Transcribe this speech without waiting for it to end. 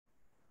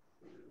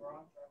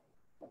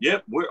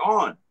Yep, we're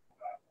on.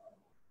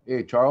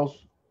 Hey, Charles.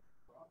 How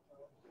you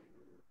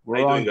We're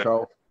doing, on, guys?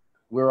 Charles.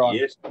 We're on.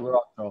 Yes. We're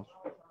on, Charles.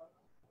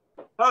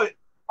 How you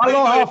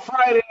Aloha doing?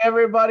 Friday,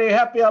 everybody.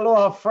 Happy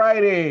Aloha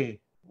Friday.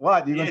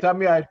 What? You Yeah. gonna tell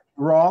me I'm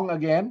wrong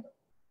again?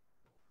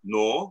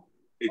 No,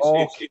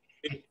 Okay.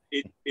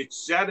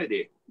 it's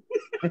Saturday.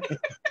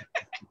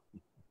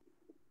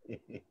 Is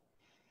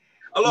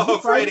Aloha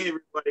it Friday? Friday,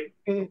 everybody.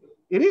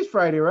 It is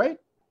Friday, right?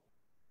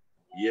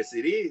 Yes,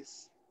 it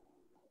is.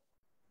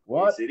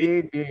 What Yes, it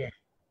is. a day.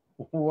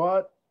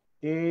 What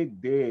a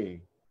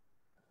day.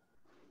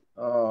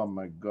 Oh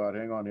my God.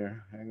 Hang on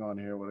here. Hang on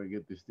here while I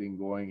get this thing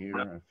going here.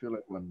 I feel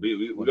like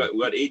We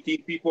got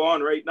 18 people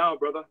on right now,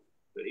 brother.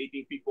 Got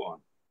 18 people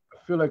on. I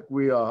feel like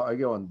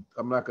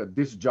I'm like a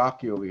disc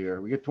jockey over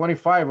here. We get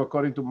 25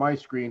 according to my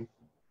screen.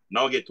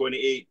 Now we get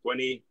 28,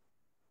 20,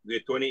 we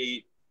get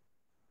 28.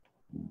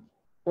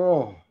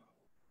 Oh,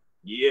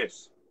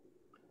 Yes.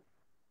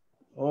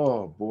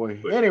 oh boy.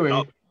 But Anyway,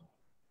 now,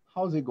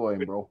 how's it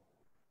going, bro?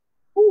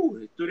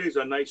 today's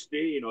a nice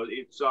day.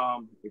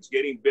 It's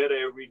getting better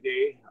every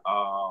day.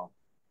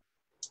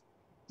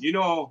 You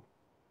know,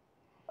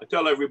 I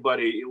tell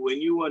everybody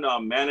when you are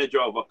a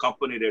manager of a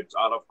company that's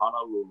out of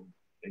Honolulu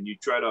and you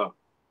try to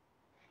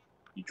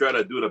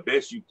do the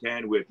best you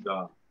can with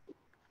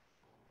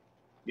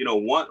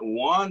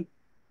one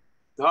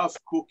tough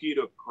cookie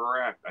to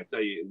crack. I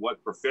tell you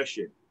what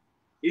profession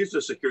is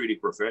the security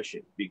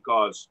profession,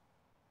 because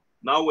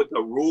now with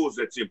the rules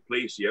that's in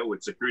place here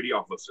with security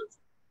officers,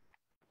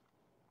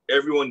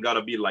 everyone got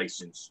to be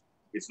licensed.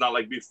 It's not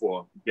like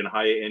before. You can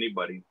hire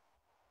anybody.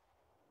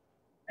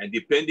 And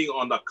depending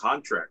on the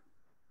contract,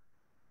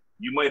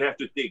 you might have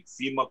to take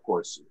FEMA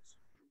courses.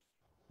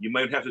 You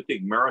might have to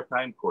take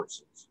maritime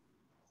courses.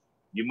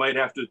 You might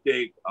have to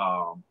take,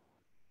 of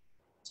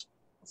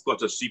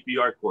course, the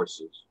CPR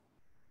courses.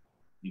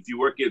 If you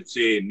work at,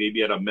 say,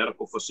 maybe at a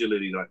medical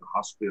facility like a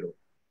hospital,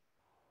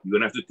 you're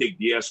going to have to take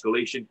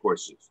de-escalation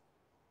courses.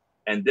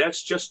 And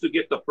that's just to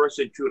get the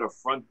person through the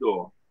front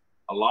door,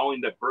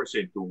 allowing that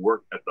person to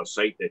work at the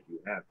site that you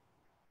have.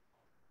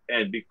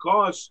 And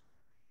because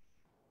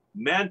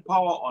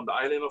manpower on the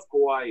island of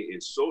Kauai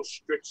is so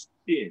stretched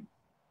thin,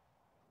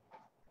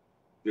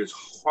 there's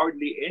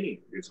hardly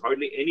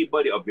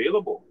anybody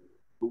available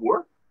to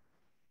work.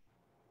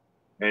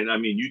 And I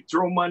mean, you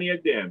throw money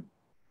at them.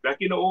 Back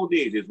in the old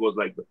days, it was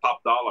like the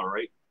top dollar,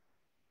 right?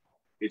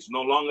 It's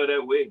no longer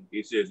that way.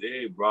 It says,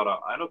 hey, brother,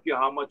 I don't care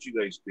how much you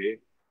guys pay.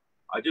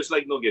 I just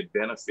like to get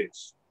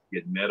benefits,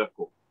 get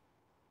medical.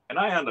 And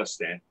I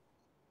understand.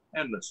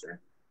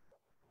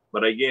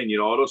 But again,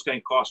 all those kind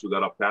of costs we got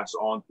to pass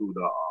on to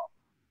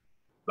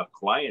the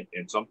client.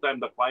 And sometimes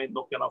the client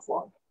can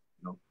afford.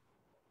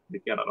 They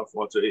cannot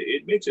afford. So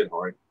it makes it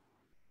hard.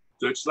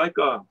 So it's like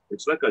a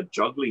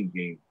juggling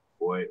game,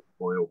 boy,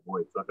 oh boy.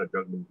 It's like a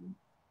juggling game.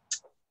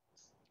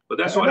 But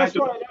that's what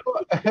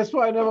that's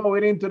why I never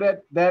went into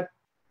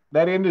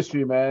that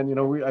industry, man.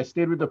 I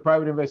stayed with the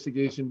private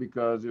investigation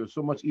because it was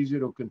so much easier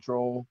to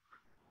control.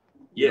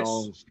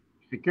 Yes.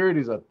 Security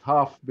is a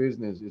tough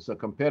business. It's a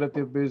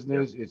competitive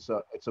business. Yeah.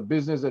 It's a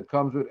business that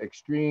comes with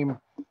extreme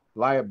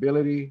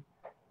liability,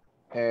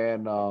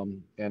 and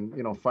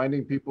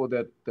finding people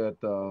that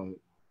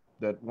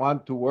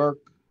want to work,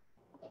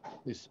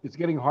 it's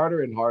getting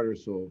harder and harder.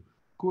 So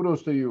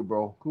kudos to you,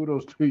 bro.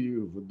 Kudos to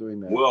you for doing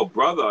that. Well,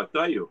 brother, I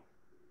tell you,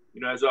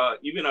 as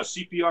even a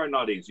CPR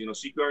nowadays,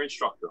 CPR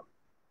instructor,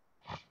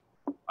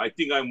 I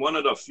think I'm one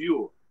of the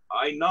few.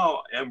 I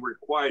now am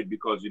required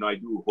because, I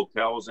do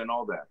hotels and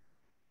all that.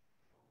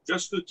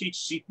 Just to teach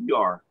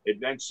CPR,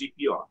 advanced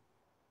CPR,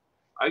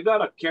 I got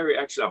to carry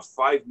actually a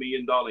 $5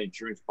 million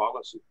insurance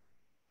policy.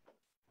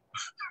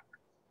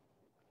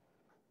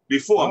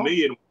 Before $1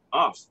 million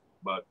off,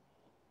 but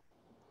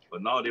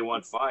now they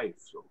want $5 million.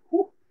 So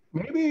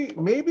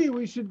maybe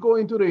we should go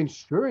into the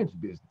insurance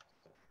business.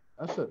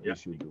 That's what we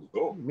should do.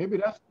 Go. Maybe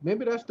that's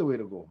the way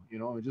to go.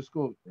 Just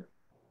go. Yeah.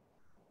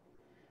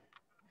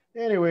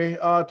 Anyway,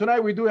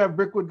 tonight we do have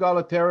Brickwood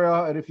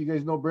Galuteria, and if you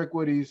guys know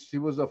Brickwood, is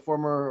a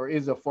former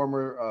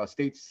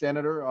state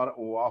senator out of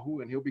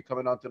Oahu, and he'll be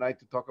coming on tonight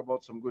to talk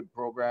about some good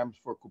programs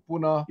for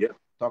Kupuna. Yeah.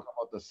 Talk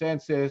about the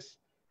census.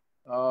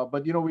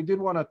 But we did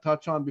want to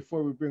touch on,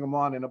 before we bring him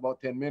on in about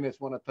 10 minutes,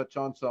 want to touch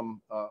on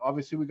some.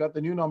 Obviously, we got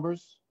the new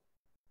numbers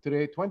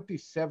today: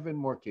 27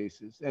 more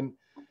cases, and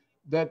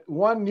that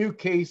one new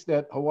case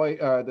that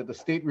that the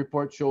state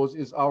report shows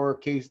is our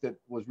case that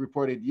was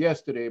reported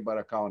yesterday by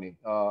the county.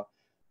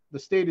 The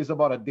state is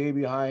about a day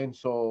behind,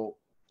 so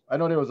I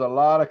know there was a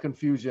lot of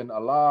confusion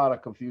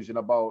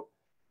about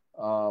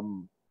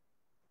the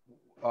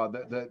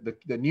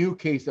new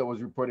case that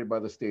was reported by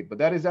the state. But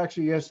that is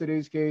actually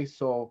yesterday's case,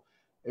 so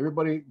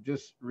everybody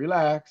just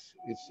relax.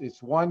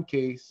 It's one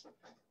case.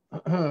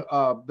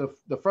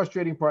 The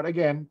frustrating part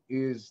again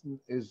is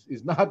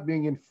not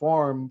being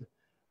informed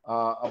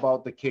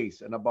about the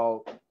case and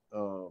about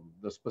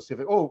the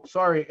specific. Oh,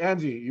 sorry,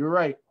 Angie, you're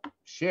right.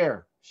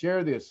 Share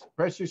this.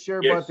 Press your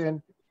share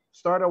button.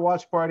 Start a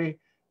watch party.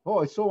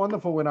 Oh, it's so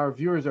wonderful when our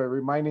viewers are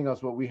reminding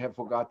us what we have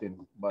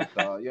forgotten. But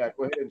yeah,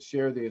 go ahead and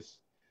share this.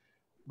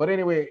 But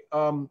anyway,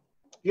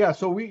 yeah,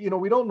 so we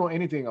don't know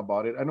anything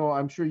about it. I know,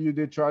 I'm sure you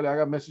did, Charlie. I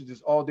got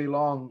messages all day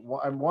long.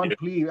 And one Yeah,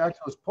 plea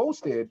actually was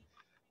posted.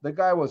 The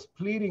guy was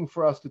pleading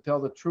for us to tell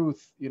the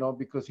truth,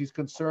 because he's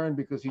concerned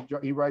because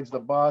he rides the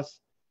bus.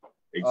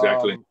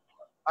 exactly. Um,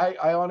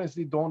 I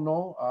honestly don't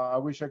know. I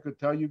wish I could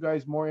tell you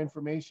guys more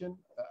information.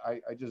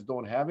 I just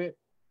don't have it.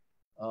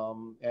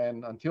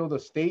 And until the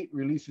state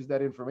releases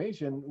that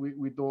information,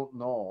 we don't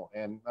know.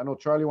 And I know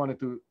Charlie wanted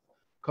to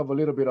cover a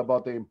little bit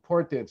about the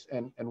importance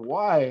and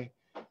why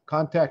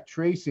contact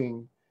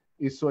tracing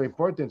is so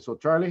important. So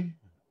Charlie,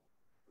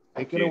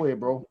 take it Okay. away,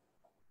 bro.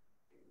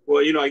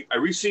 Well, I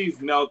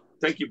received now.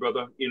 Thank you,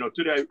 brother.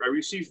 Today I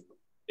received.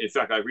 In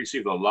fact, I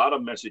received a lot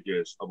of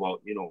messages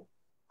about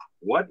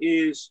what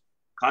is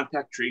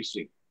contact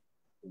tracing.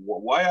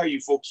 Why are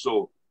you folks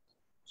so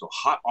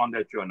hot on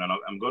that joint? And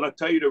I'm going to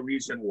tell you the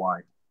reason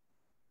why.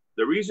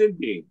 The reason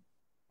being,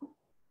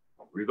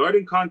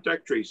 regarding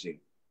contact tracing,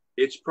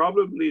 it's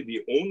probably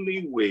the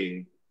only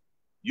way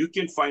you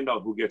can find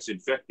out who gets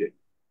infected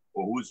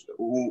or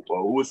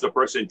who's the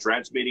person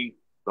transmitting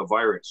the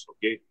virus.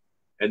 Okay,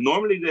 and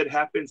normally that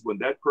happens when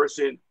that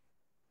person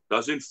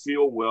doesn't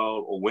feel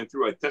well or went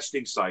through a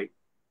testing site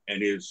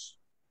and his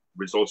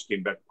results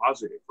came back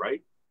positive,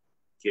 right?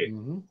 Okay.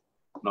 Mm-hmm.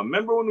 Now,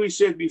 remember when we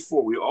said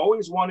before, we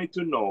always wanted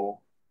to know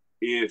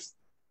if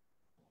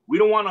we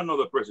don't want to know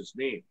the person's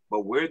name,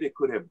 but where they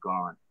could have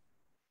gone.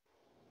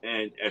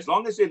 And as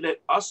long as they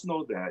let us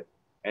know that,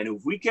 and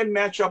if we can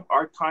match up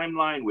our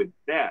timeline with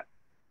that,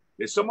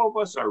 then some of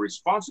us are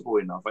responsible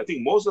enough. I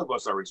think most of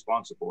us are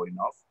responsible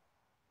enough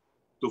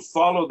to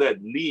follow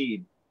that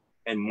lead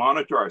and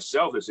monitor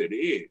ourselves and say,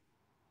 hey,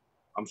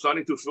 I'm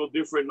starting to feel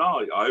different now.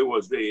 I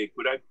was there.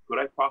 Could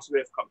I possibly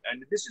have come?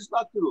 And this is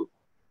not to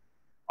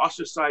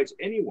ostracize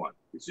anyone.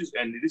 This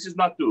is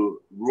not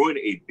to ruin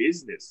a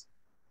business.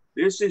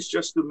 This is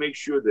just to make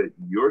sure that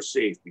you're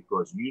safe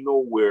because you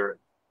know where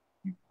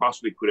you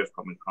possibly could have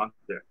come in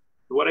contact.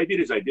 So what I did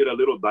is I did a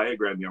little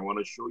diagram here. I want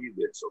to show you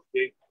this,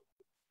 okay?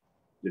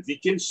 If you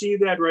can see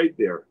that right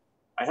there,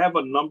 I have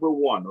a number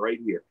 1 right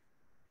here.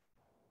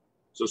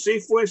 So say,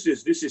 for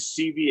instance, this is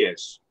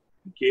CVS,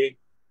 okay?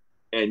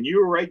 And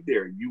you're right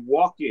there. You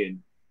walk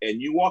in,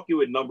 and you walk in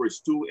with numbers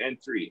 2 and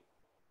 3.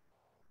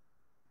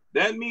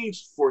 That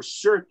means for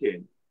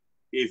certain,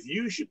 if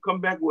you should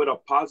come back with a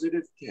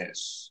positive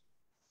test,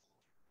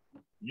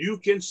 you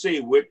can say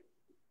with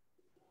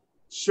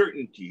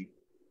certainty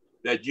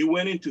that you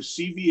went into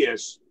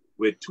CVS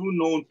with 2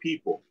 known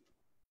people,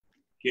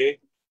 okay?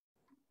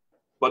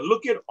 But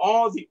look at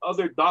all the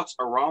other dots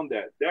around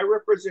that. That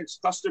represents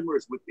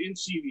customers within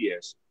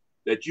CVS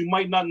that you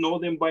might not know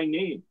them by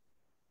name,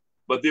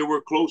 but they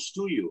were close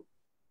to you.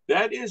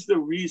 That is the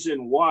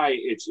reason why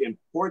it's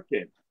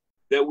important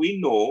that we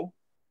know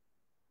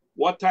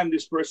what time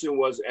this person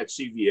was at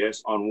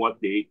CVS on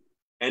what date.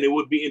 And it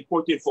would be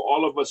important for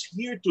all of us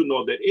here to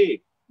know that,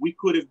 hey, we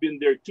could have been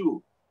there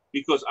too.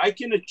 Because I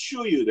can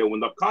assure you that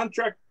when the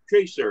contract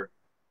tracer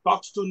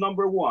talks to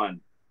number 1,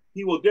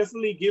 he will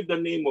definitely give the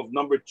name of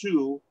number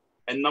 2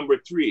 and number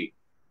 3.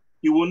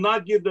 He will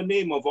not give the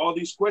name of all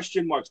these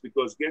question marks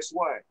because guess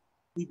what?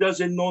 He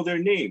doesn't know their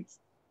names.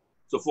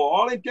 So for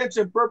all intents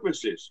and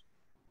purposes,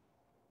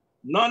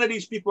 none of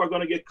these people are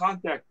going to get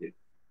contacted.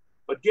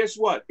 But guess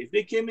what? If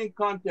they came in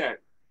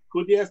contact,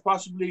 could they have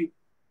possibly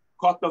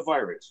caught the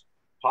virus?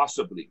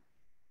 Possibly.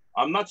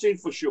 I'm not saying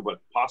for sure,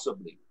 but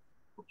possibly.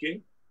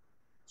 Okay?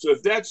 So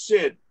if that's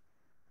said,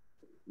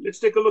 let's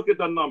take a look at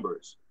the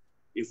numbers.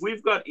 If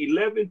we've got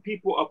 11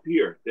 people up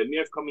here that may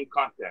have come in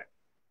contact,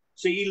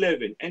 say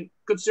 11, and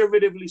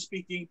conservatively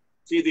speaking,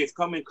 say they've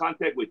come in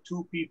contact with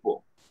 2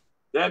 people.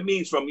 That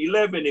means from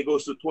 11, it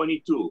goes to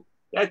 22.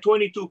 That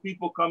 22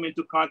 people come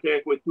into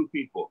contact with 2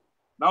 people.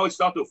 Now it's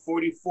down to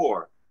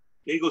 44.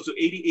 Then it goes to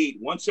 88,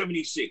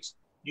 176.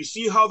 You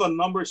see how the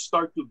numbers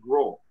start to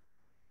grow.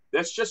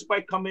 That's just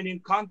by coming in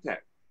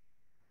contact.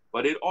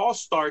 But it all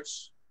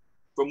starts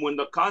from when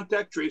the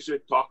contact tracer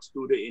talks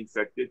to the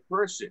infected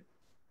person.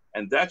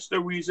 And that's the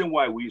reason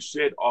why we've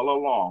said all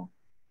along,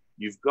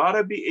 you've got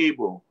to be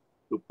able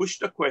to push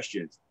the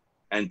questions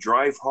and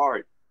drive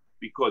hard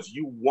because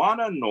you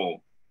want to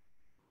know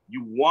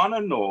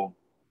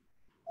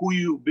who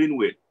you've been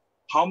with,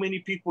 how many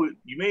people,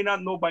 you may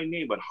not know by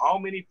name, but how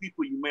many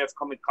people you may have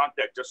come in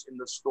contact just in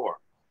the store,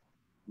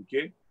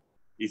 okay?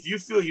 If you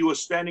feel you were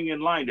standing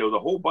in line, there was a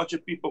whole bunch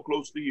of people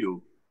close to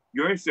you,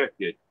 you're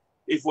infected.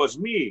 If it was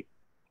me,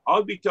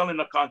 I'll be telling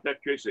the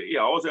contact tracer,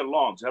 yeah, I was at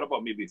Long's, had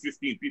about maybe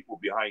 15 people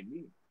behind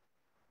me.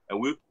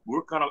 And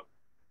we're kind of,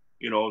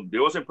 they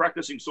wasn't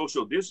practicing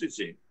social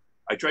distancing.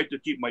 I tried to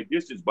keep my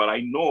distance, but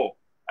I know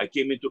I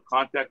came into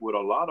contact with a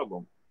lot of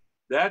them.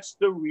 That's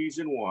the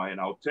reason why, and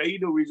I'll tell you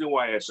the reason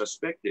why I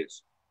suspect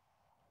this.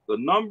 The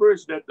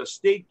numbers that the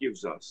state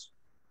gives us,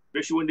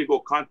 especially when they go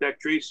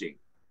contact tracing,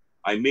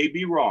 I may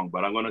be wrong,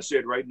 but I'm going to say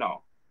it right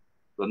now.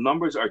 The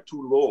numbers are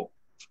too low.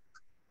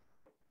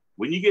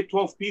 When you get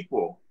 12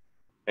 people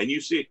and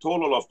you say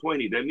total of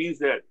 20, that means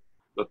that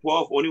The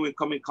 12 only when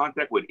come in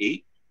contact with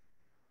 8.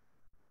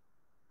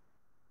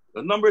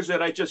 The numbers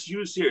that I just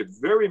used here,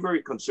 very,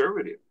 very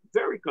conservative,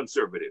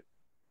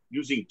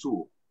 using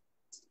 2.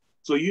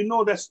 So you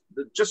know that's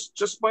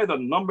just by the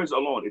numbers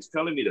alone, it's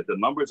telling me that the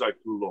numbers are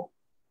too low.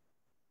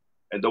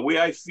 And the way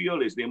I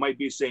feel is they might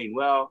be saying,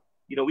 well,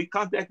 you know, we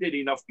contacted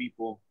enough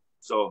people,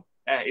 so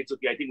it's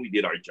okay. I think we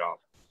did our job.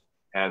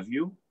 Have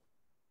you?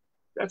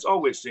 That's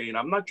all we're saying.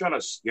 I'm not trying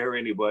to scare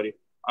anybody.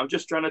 I'm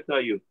just trying to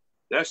tell you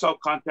that's how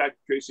contact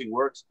tracing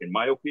works, in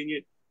my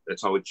opinion.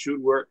 That's how it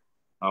should work.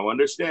 Now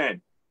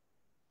understand,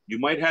 you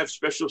might have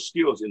special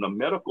skills in the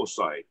medical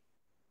side,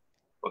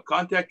 but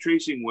contact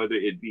tracing, whether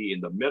it be in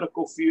the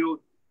medical field,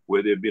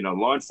 whether it be in a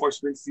law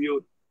enforcement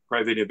field,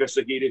 private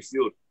investigative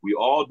field, we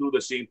all do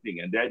the same thing.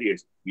 And that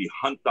is we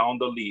hunt down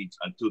the leads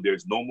until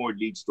there's no more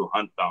leads to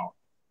hunt down.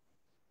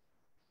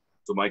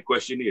 So my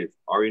question is,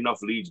 are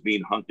enough leads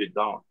being hunted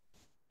down?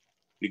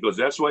 Because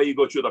that's why you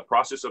go through the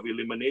process of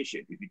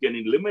elimination. If you can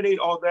eliminate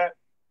all that,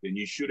 then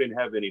you shouldn't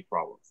have any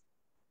problems.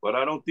 But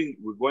I don't think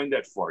we're going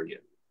that far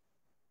yet.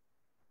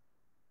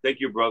 Thank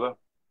you, brother.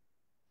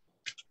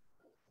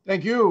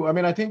 Thank you. I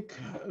mean, I think,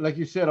 like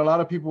you said, a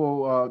lot of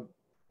people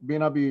may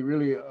not be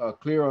really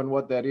clear on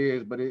what that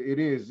is, but it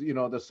is, you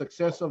know, the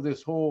success of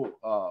this whole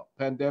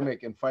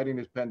pandemic and fighting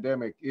this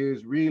pandemic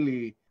is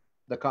really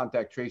the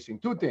contact tracing.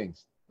 2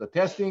 things, the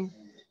testing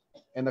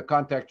and the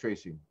contact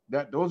tracing.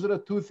 Those are the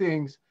 2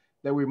 things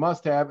that we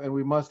must have, and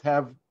we must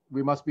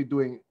be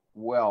doing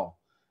well.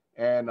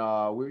 And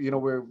we're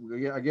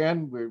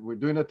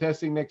doing the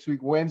testing next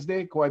week,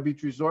 Wednesday, Kauai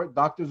Beach Resort,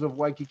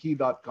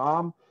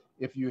 doctorsofwaikiki.com.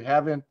 If you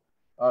haven't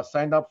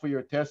signed up for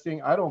your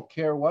testing, I don't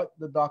care what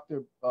the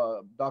Dr.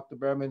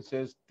 Behrman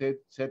said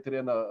today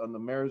on the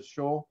mayor's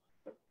show.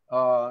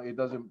 To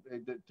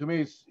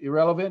me, it's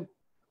irrelevant.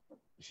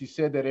 She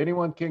said that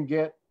anyone can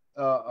get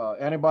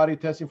antibody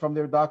testing from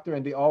their doctor,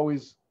 and they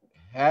always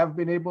have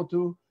been able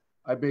to.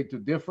 I beg to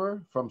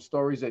differ from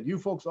stories that you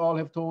folks all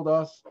have told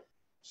us.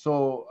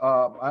 So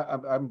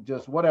I'm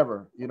just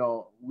whatever, you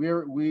know.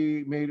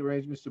 We made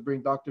arrangements to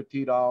bring Dr.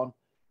 T down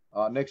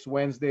next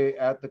Wednesday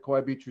at the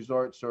Kauai Beach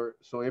Resort.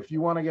 So if you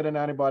want to get an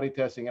antibody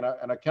testing, and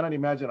I cannot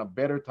imagine a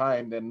better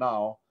time than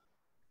now,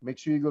 make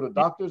sure you go to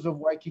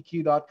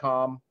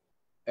doctorsofwaikiki.com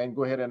and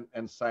go ahead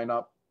and sign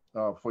up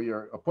for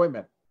your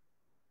appointment.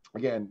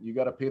 Again, you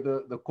got to pay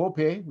the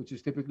copay, which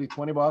is typically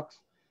 $20.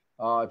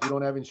 If you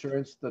don't have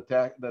insurance, the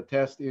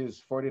test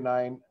is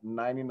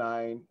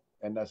 $49.99,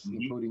 and that's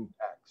including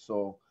tax.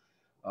 So,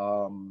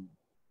 and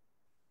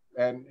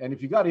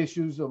if you got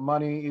issues of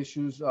money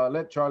issues,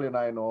 let Charlie and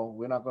I know.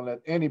 We're not going to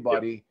let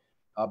anybody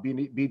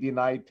be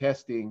denied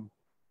testing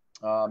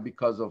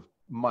because of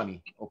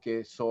money.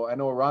 Okay. So I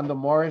know Rhonda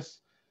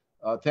Morris.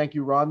 Thank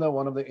you, Rhonda.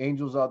 One of the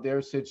angels out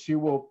there said she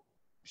will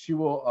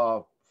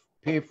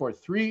pay for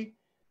 3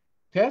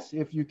 tests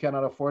if you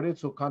cannot afford it.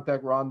 So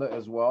contact Rhonda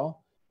as well.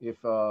 If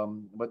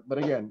but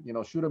again, you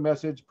know, shoot a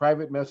message,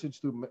 private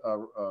message to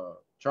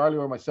Charlie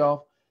or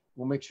myself.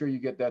 We'll make sure you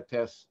get that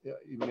test,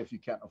 even if you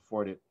can't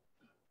afford it.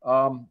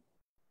 And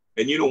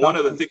you know, one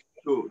of the things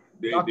too,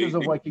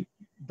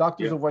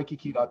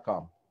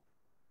 doctorsofwaikiki.com.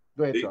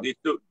 Go ahead, Charlie.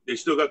 They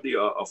still got the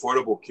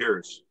Affordable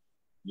Cares,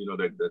 you know,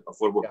 the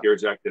Affordable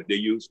Cares Act that they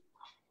use.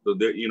 So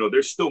there, you know,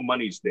 there's still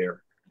monies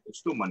there. There's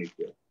still money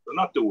there. So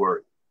not to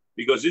worry,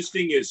 because this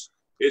thing is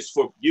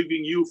for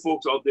giving you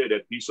folks out there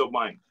that peace of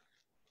mind.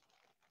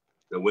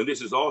 That when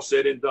this is all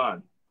said and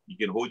done, you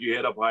can hold your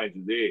head up high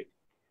and say, hey,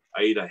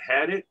 I either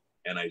had it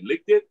and I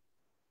licked it,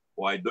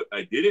 or I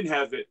didn't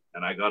have it,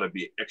 and I got to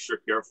be extra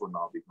careful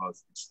now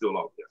because it's still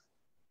out there.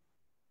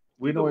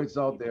 We know it's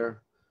out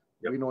there.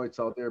 Yep. We know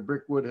it's out there.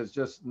 Brickwood has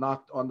just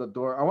knocked on the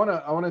door. I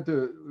wanted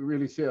to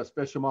really say a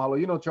special mahalo.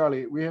 You know,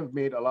 Charlie, we have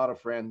made a lot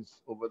of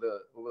friends over the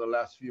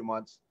last few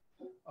months,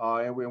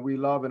 and we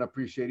love and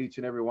appreciate each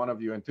and every one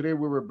of you. And today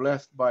we were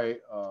blessed by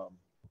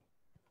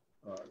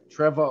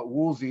Trevor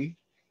Woolsey.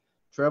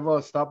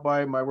 Trevor stopped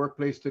by my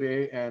workplace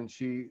today, and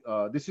she,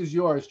 this is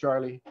yours,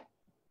 Charlie.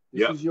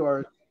 This is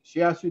yours.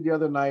 She asked you the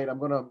other night. I'm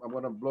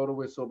gonna blow the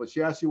whistle, but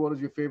she asked you what is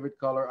your favorite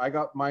color. I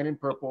got mine in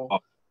purple.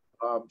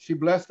 She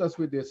blessed us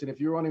with this, and if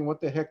you're wondering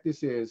what the heck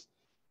this is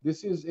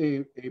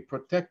a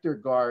protector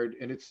guard,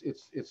 and it's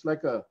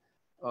like a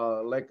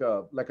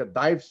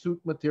dive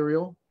suit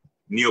material.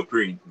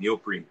 Neoprene.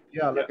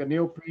 Yeah, like a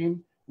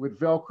neoprene with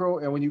Velcro.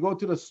 And when you go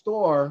to the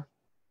store,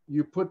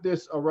 you put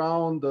this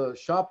around the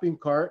shopping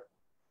cart.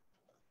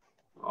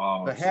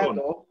 The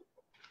handle,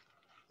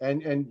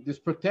 and this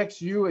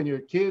protects you and your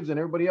kids and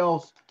everybody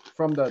else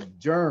from the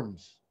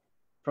germs.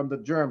 And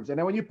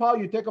then when you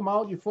take them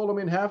out, you fold them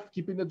in half,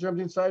 keeping the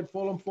germs inside.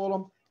 Fold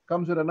them.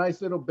 Comes with a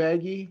nice little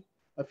baggie.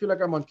 I feel like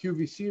I'm on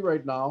QVC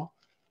right now.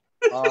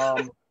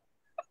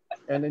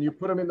 And then you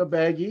put them in the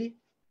baggie,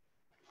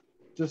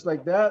 just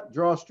like that.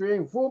 Draw a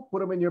string, whoop, put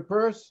them in your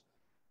purse.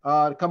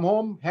 Come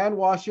home, hand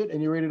wash it,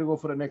 and you're ready to go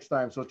for the next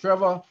time. So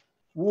Trevor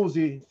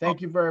Woolsey, thank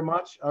you very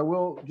much. I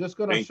will just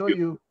going to show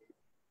you.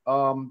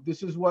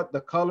 This is what the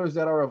colors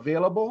that are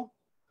available: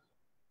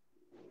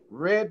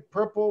 red,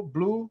 purple,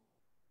 blue,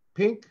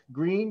 pink,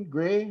 green,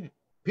 gray,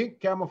 pink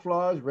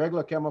camouflage,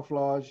 regular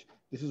camouflage.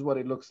 This is what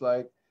it looks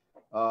like.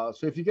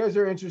 So if you guys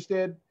are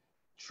interested,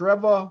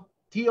 Treva,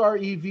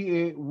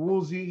 Treva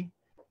Woolsey,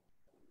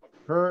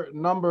 her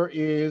number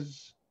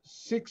is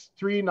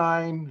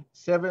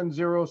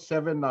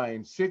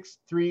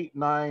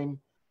 639-7079.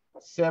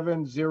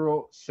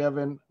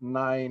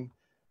 639-7079.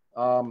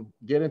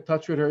 Get in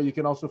touch with her. You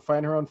can also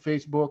find her on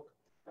Facebook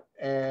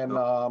and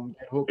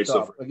get hooked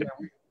up. Again,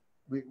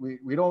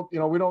 we don't,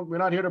 we're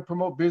not here to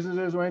promote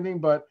businesses or anything,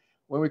 but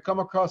when we come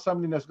across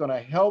something that's going to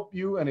help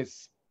you and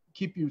it's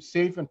keep you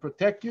safe and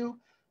protect you,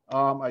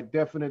 I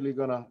definitely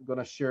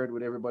gonna share it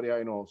with everybody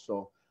I know.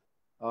 So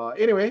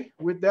anyway,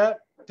 with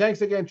that,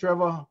 thanks again,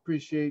 Trevor.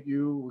 Appreciate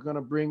you. We're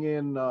gonna bring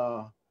in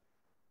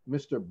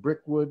Mr.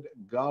 Brickwood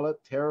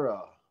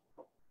Galuteria.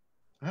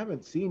 I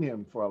haven't seen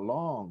him for a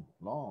long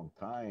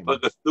time.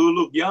 But the still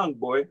look young,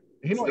 boy.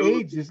 He no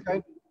age. This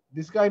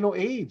guy no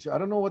age. I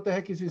don't know what the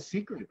heck is his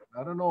secret.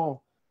 I don't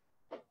know.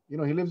 He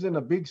lives in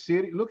a big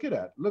city. Look at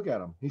that. Look at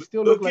him. He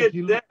still looks like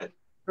he looked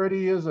 30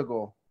 years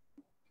ago.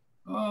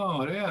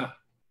 Oh yeah.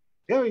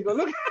 There we go.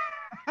 Look.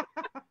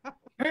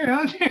 Hey,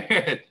 I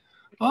did.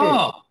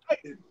 Oh.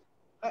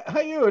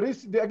 How you?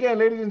 This again,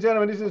 ladies and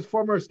gentlemen. This is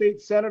former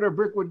State Senator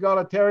Brickwood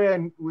Galuteria,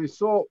 and we're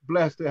so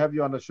blessed to have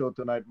you on the show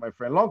tonight, my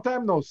friend. Long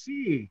time no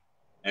see.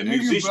 And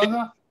Thank musician. you,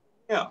 brother.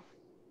 Yeah.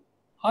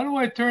 How do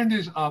I turn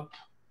this up?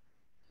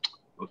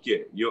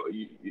 Okay. You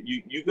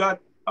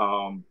got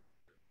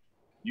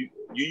you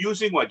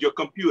using what? Your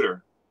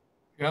computer?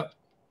 Yep.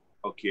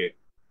 Okay.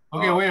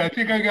 Okay, wait. I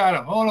think I got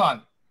him. Hold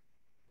on.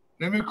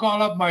 Let me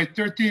call up my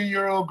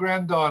 13-year-old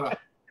granddaughter.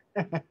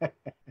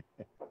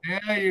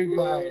 Yeah, you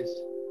guys.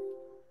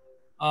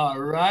 All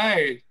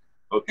right.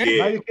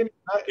 Okay.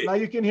 Now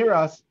you can hear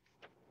us.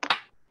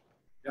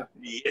 Yeah.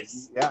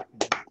 Yes. Yeah.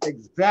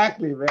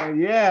 Exactly, man.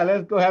 Yeah.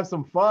 Let's go have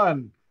some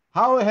fun.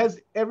 How has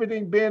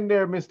everything been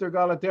there, Mr.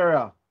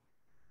 Galuteria?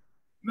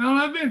 Well,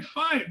 I've been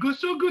fine.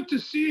 So good to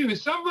see you.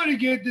 Somebody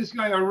get this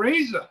guy a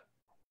razor.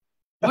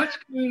 What's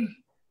good?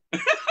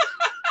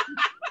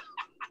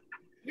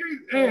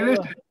 Hey,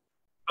 listen.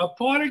 A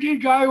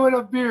Portuguese guy with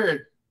a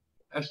beard.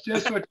 That's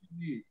just what you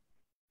need.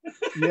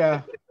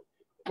 Yeah.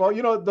 Well,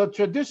 the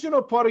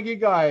traditional Portuguese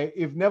guy,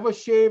 if never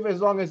shave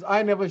as long as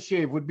I never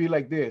shave, would be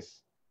like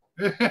this.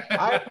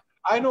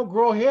 I don't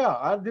grow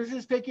hair. This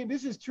is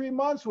 3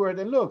 months worth,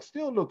 and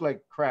still look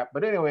like crap.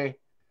 But anyway,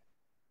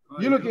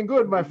 you're looking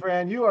good, my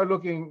friend. You are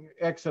looking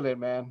excellent,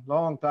 man.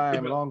 Long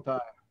time.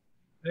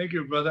 Thank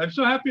you, brother. I'm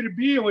so happy to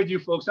be here with you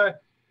folks. I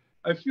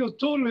feel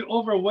totally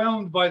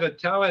overwhelmed by the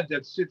talent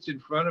that sits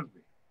in front of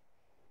me.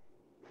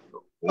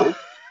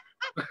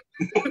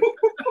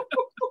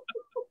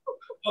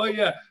 Oh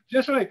yeah,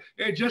 just like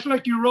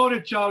you wrote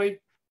it,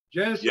 Charlie.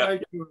 Just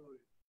like you wrote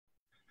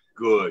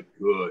it.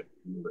 Good.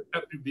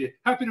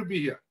 Happy to be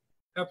here.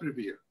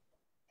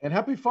 And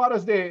happy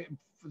Father's Day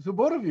to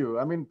both of you.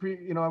 I mean,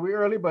 we're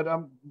early, but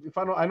I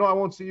know I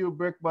won't see you,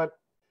 Brick, but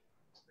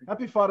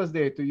happy Father's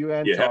Day to you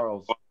and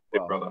Charles. Hey,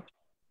 brother.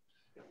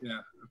 Yeah,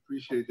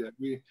 appreciate that.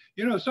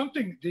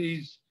 Something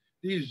these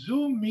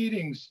Zoom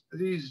meetings,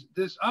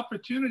 this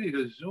opportunity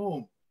to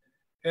Zoom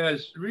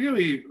has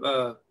really,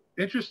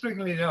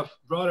 interestingly enough,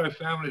 brought our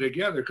family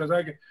together, because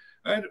I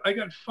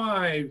got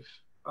 5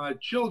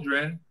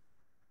 children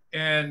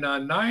and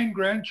 9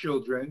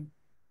 grandchildren,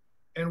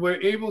 and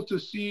we're able to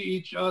see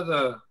each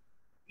other,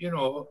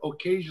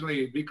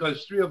 occasionally,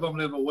 because 3 of them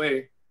live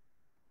away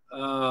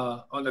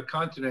on the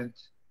continent.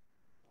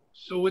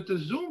 So with the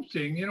Zoom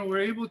thing, we're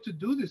able to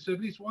do this at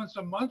least once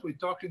a month. We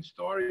talk in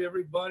story,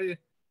 everybody,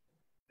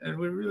 and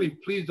we're really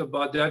pleased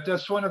about that.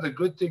 That's one of the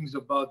good things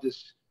about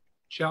this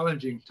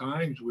challenging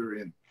times we're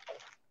in.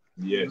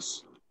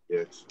 Yes.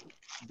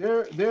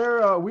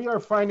 We are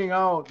finding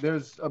out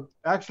there's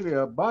actually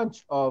a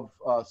bunch of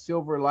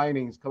silver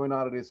linings coming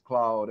out of this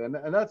cloud, and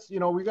that's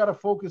we got to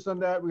focus on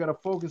that. We got to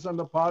focus on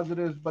the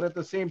positives, but at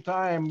the same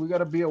time we got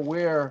to be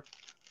aware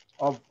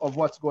of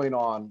what's going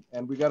on,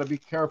 and we got to be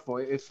careful.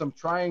 It's some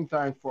trying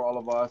times for all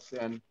of us,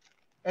 and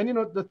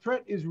the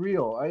threat is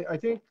real. I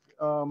think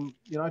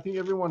I think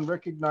everyone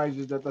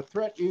recognizes that the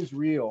threat is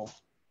real,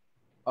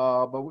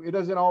 but it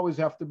doesn't always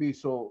have to be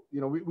so.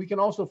 We can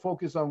also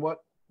focus on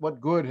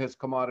what good has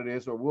come out of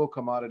this or will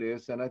come out of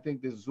this. And I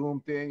think this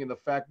Zoom thing and the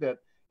fact that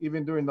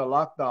even during the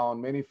lockdown,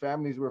 many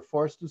families were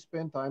forced to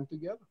spend time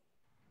together.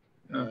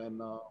 Yeah.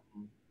 And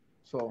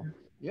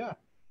yeah.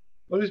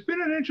 Well, it's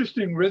been an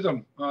interesting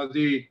rhythm.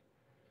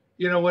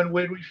 When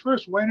we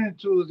first went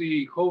into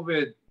the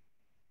COVID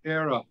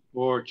era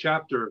or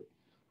chapter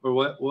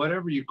or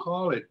whatever you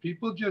call it,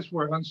 people just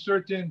were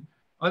uncertain,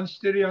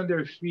 unsteady on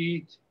their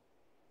feet,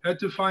 had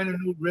to find a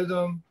new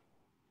rhythm,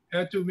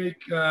 had to make,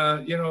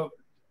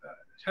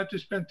 had to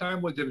spend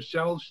time with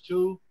themselves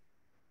too.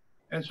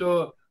 And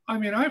so,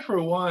 I,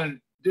 for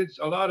one, did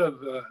a lot of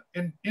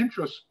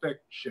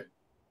introspection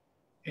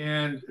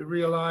and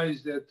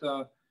realized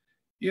that,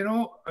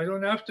 I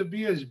don't have to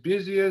be as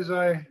busy as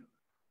I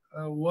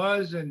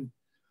was. And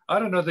I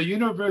don't know, the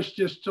universe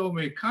just told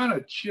me, kind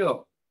of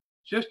chill,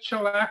 just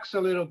chillax a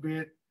little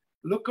bit,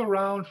 look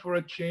around for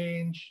a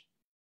change.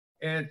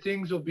 and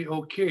things will be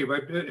okay.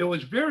 But it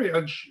was very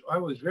I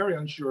was very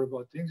unsure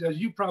about things, as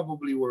you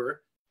probably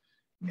were.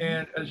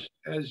 And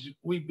as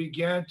we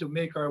began to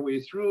make our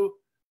way through,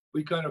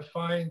 we kind of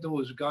find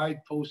those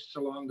guideposts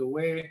along the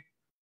way.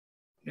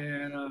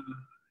 And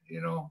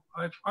you know,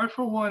 I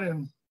for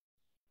one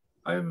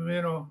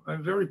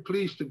I'm very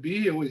pleased to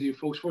be here with you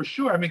folks for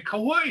sure. I mean,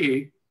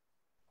 Kauai,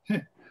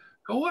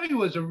 Kauai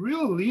was a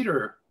real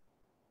leader.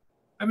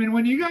 I mean,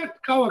 when you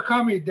got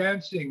Kawakami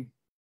dancing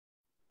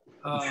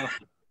on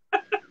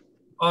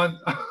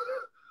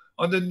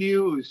on the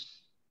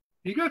news,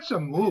 he got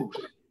some moves.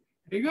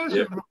 He got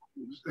some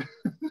moves.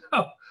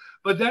 No,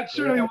 but that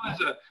certainly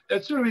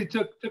that certainly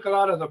took a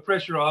lot of the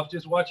pressure off.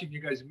 Just watching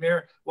you guys,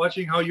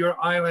 watching how your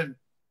island,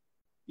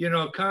 you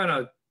know, kind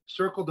of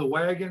circled the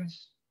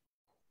wagons.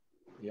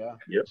 Yeah.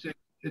 Yep.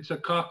 It's a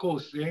Kako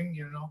thing,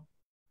 you know.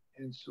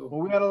 And so,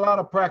 well, we had a lot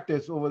of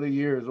practice over the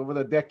years, over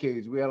the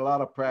decades. We had a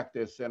lot of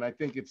practice, and I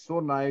think it's so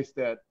nice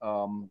that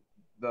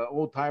the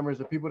old timers,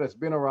 the people that's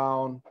been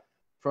around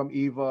from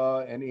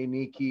Eva and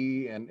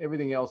Iniki and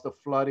everything else, the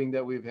flooding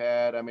that we've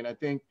had. I mean, I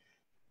think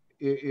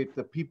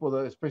the people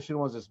that, especially the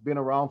ones that's been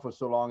around for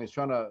so long, is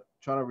trying to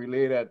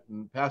relay that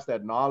and pass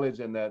that knowledge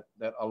and that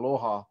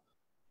aloha,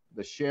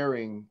 the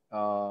sharing.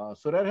 So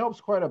that helps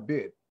quite a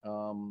bit.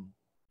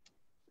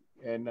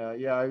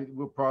 Yeah,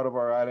 we're proud of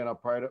our island. I'm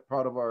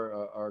proud of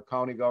our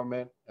county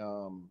government.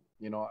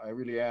 You know, I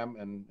really am,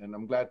 and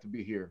I'm glad to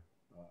be here.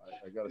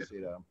 I got to say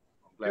that. I'm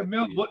glad.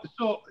 Mel,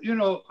 so you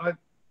know,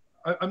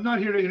 I'm not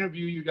here to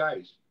interview you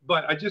guys,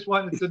 but I just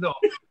wanted to know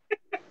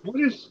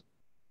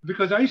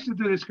because I used to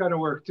do this kind of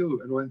work too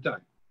at one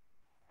time.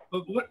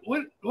 But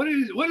what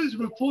is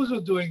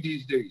Raposo doing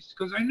these days?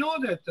 Because I know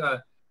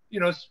that you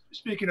know,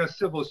 speaking of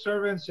civil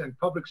servants and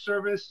public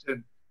service,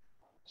 and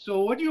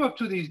so what are you up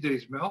to these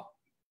days, Mel?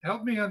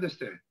 Help me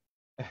understand.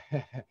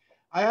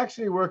 I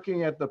actually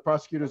working at the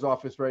prosecutor's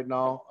office right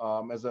now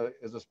as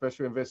a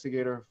special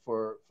investigator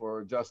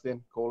for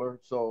Justin Kohler.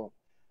 So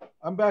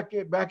I'm back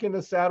in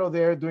the saddle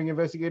there doing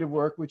investigative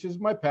work, which is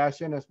my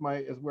passion. Is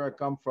where I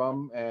come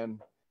from,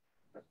 and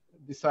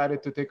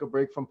decided to take a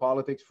break from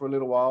politics for a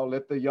little while.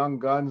 Let the young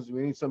guns.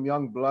 We need some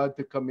young blood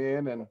to come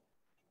in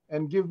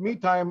and give me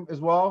time as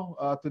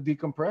well to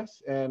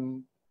decompress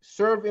and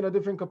serve in a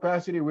different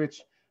capacity,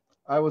 which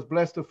I was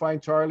blessed to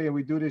find Charlie, and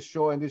we do this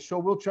show, and this show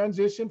will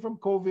transition from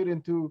COVID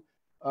into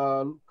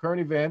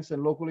current events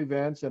and local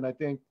events. And I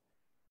think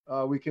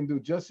we can do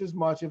just as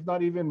much, if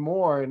not even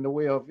more, in the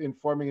way of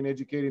informing and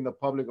educating the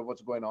public of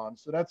what's going on.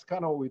 So that's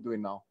kind of what we're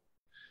doing now.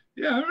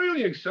 Yeah, I'm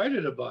really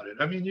excited about it.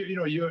 I mean, you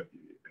know, you're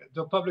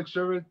the public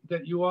servant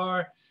that you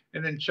are,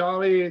 and then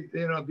Charlie,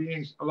 you know,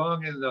 being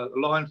along in the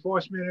law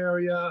enforcement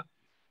area,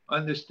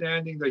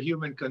 understanding the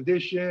human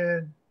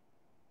condition.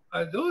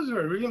 Those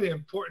are really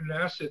important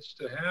assets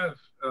to have,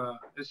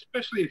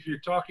 especially if you're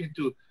talking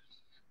to.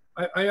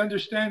 I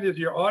understand that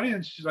your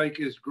audience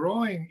is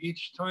growing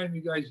each time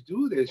you guys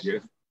do this,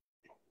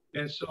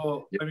 and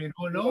so I mean,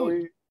 who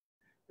knows?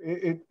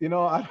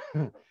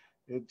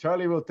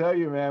 Charlie will tell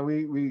you, man.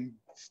 We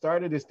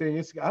started this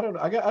thing. I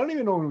don't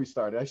even know when we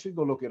started. I should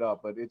go look it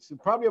up, but it's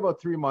probably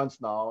about 3 months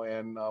now,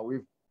 and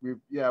we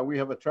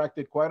have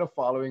attracted quite a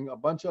following, a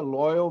bunch of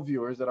loyal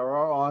viewers that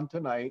are on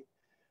tonight.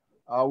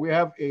 We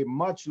have a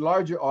much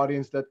larger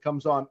audience that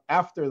comes on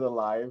after the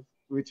live,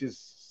 which is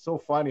so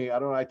funny. I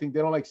don't know. I think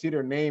they don't like see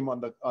their name on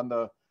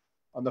the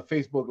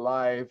Facebook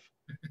Live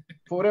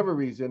for whatever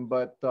reason.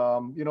 But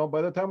you know,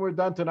 by the time we're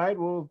done tonight,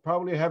 we'll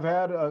probably have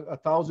had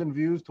 1,000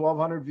 views,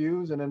 1,200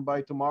 views, and then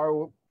by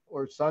tomorrow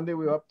or Sunday,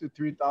 we're up to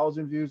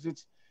 3,000 views.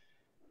 It's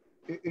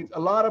a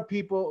lot of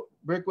people,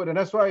 Brickwood, and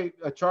that's why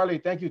Charlie.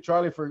 Thank you,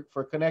 Charlie,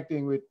 for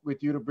connecting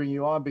with you to bring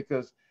you on,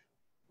 because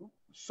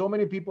so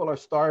many people are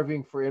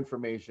starving for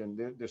information.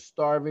 They're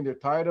starving. They're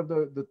tired of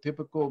the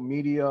typical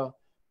media,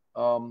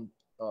 how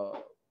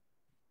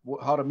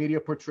the media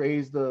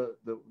portrays the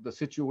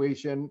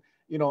situation.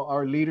 You know,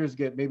 our leaders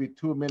get maybe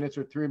 2 minutes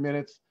or 3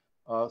 minutes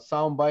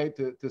soundbite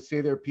to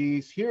say their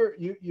piece. Here,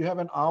 you have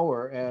an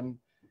hour,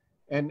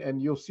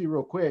 and you'll see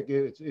real quick.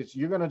 It's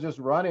you're gonna just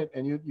run it,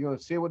 and you're gonna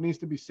say what needs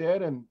to be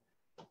said and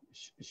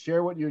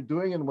share what you're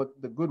doing and what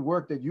the good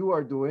work that you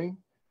are doing.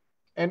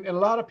 And a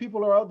lot of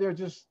people are out there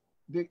just.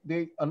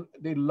 They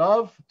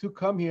love to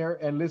come here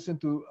and listen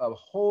to a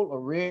whole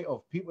array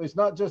of people. It's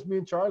not just me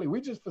and Charlie.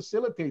 We just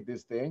facilitate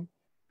this thing,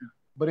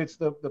 but it's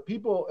the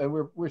people, and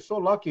we're so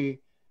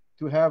lucky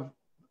to have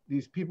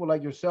these people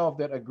like yourself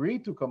that agree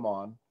to come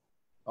on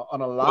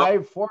a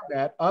live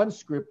format,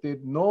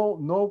 unscripted.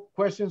 No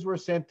questions were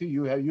sent to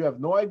you. You have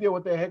no idea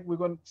what the heck we're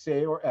going to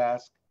say or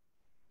ask.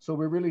 So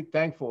we're really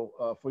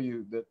thankful for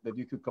you that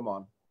you could come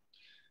on.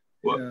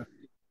 Well, yeah.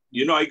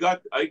 You know, I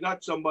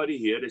got somebody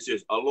here that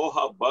says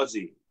Aloha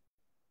Buzzy.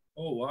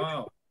 Oh,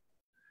 wow.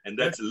 And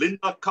that's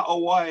Linda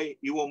Kaawai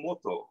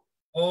Iwamoto.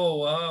 Oh,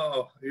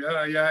 wow.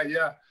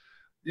 Yeah.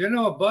 You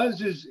know,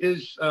 Buzz is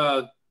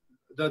the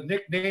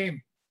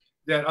nickname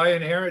that I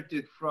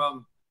inherited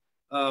from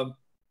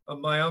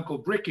my uncle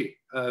Bricky.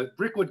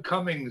 Brickwood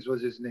Cummings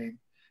was his name.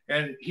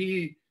 And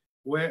he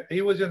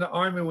was in the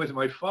army with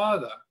my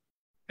father.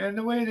 And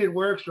the way it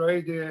works,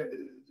 right?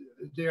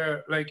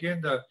 They're like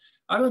in the.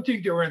 I don't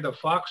think they were in the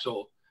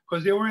foxhole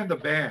because they were in the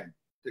band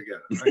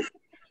together. Right?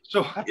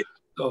 So,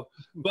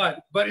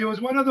 but it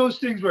was one of those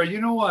things where,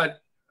 you know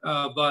what,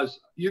 Buzz,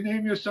 you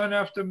name your son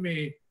after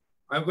me,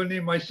 I'm going to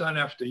name my son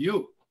after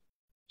you.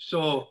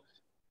 So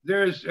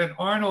there's an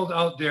Arnold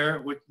out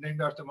there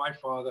named after my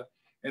father,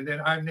 and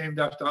then I'm named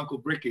after Uncle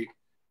Bricky,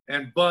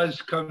 and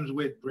Buzz comes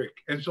with Brick.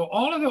 And so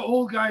all of the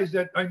old guys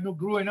that I knew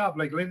growing up,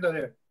 like Linda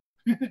there,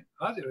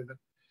 how's it, Linda?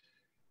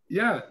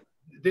 Yeah,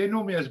 they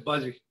know me as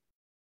Buzzy.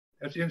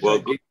 That's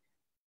inside.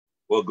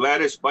 Well,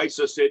 Gladys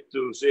Spicer said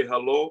to say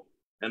hello,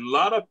 and a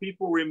lot of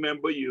people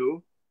remember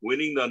you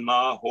winning the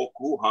Na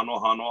Hoku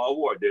Hano Hano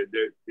Award.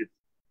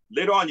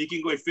 Later on, you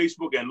can go on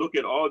Facebook and look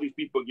at all these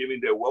people giving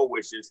their well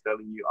wishes,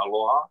 telling you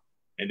aloha,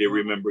 and they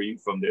remember you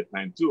from that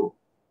time too.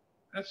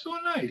 That's so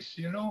nice,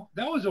 you know.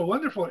 That was a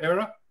wonderful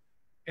era,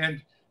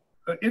 and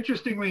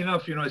interestingly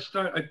enough, you know,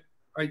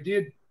 I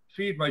did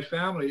feed my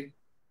family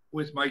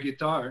with my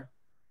guitar,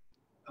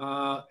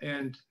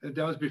 and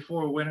that was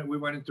before when we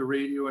went into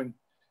radio and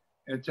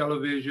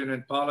television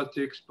and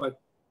politics.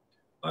 But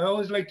I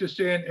always like to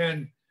say,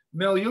 and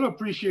Mel, you'll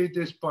appreciate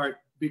this part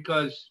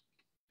because,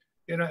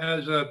 you know,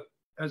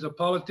 as a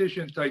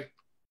politician type,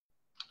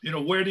 you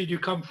know, where did you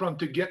come from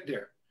to get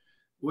there?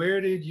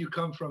 Where did you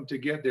come from to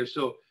get there?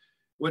 So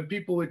when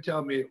people would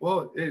tell me,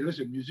 well, hey,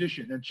 listen,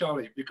 musician, and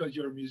Charlie, because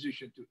you're a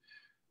musician too.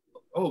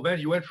 Oh man,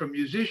 you went from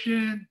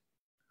musician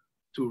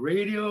to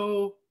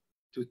radio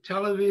to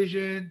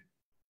television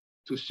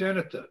to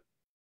senator.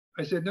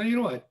 I said, no, you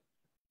know what?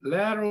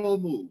 Lateral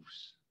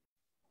moves,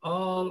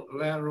 all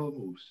lateral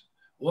moves.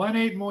 One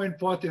ain't more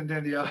important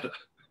than the other.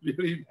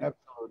 Believe me.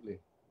 Absolutely.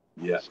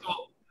 Yeah.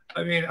 So,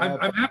 I mean,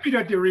 I'm happy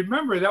that you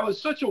remember. That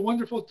was such a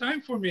wonderful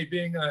time for me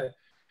being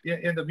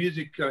in the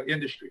music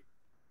industry.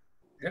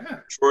 Yeah.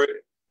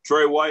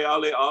 Troy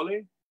Waiale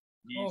Ale.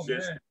 He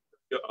says man.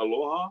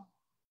 aloha.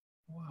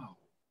 Wow.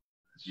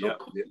 So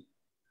cool. Yeah.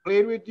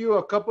 Played with you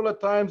a couple of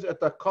times at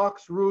the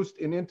Cox Roost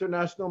in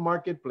International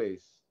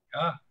Marketplace.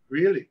 Yeah,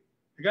 really.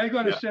 The guy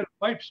got a set of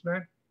pipes,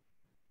 man.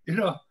 You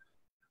know.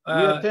 We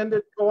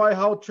attended Kauai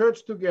How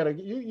Church together.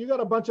 You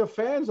got a bunch of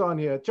fans on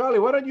here. Charlie,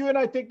 why don't you and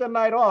I take the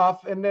night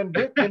off and then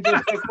Brick can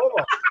just take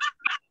over?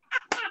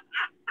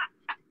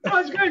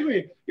 It's guys,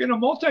 you know,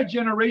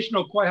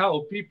 multi-generational Kauai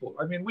people.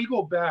 I mean, we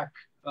go back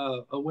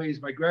a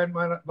ways. My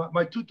grandma,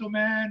 my tutu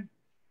man,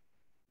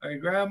 my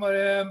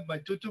grandmother, my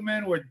tutu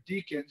man were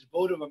deacons.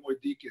 Both of them were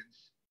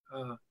deacons.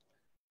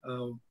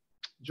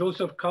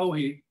 Joseph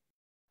Kauhi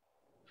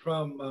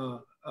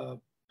from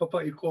Papa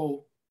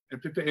Iko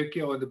and Pipe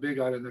Ekeo and the Big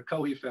Island, the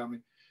Kauhi family.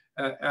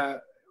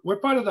 We're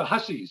part of the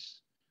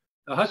Hussies,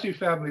 the Hussey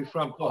family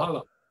from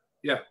Kohala.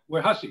 Yeah,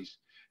 we're Hussies.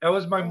 That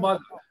was my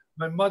mother.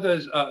 My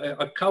mother's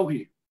a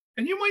Kauhi.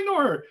 And you might know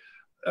her.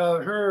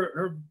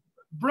 Her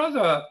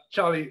brother,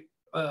 Charlie,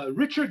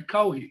 Richard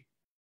Kauhi.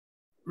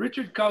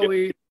 Richard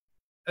Kauhi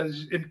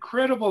is an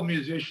incredible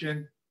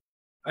musician.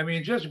 I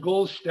mean, just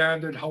gold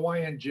standard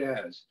Hawaiian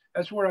jazz.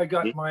 That's where I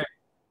got my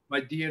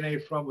DNA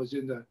from, was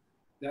in that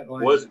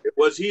line.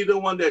 Was he the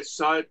one that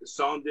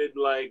sounded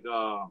like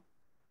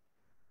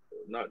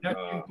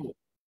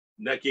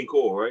Nat King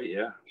Cole, right?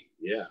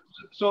 Yeah.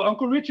 So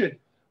Uncle Richard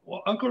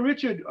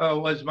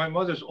was my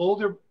mother's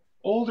older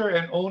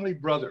and only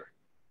brother.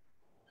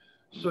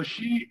 So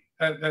she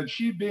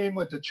being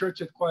with the church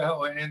at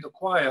Kauai and in the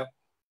choir,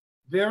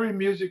 very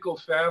musical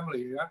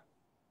family, yeah.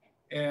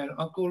 And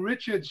Uncle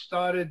Richard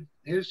started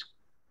his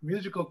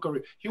musical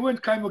career. He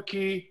went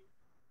Kaimuki,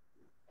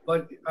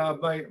 but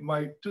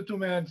my tutu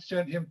man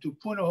sent him to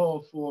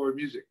Punahou for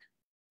music.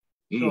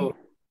 So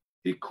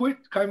he quit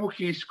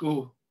Kaimuki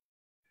school,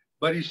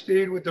 but he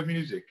stayed with the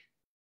music.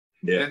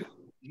 Yeah. And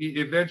he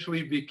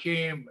eventually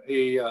became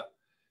he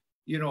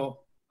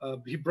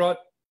brought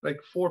like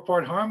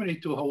 4-part harmony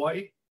to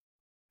Hawaii,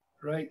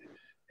 right?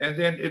 And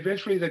then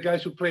eventually the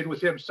guys who played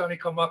with him, Sonny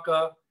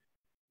Kamaka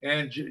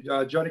and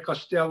Johnny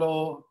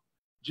Costello,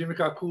 Jimmy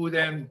Kaku,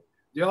 then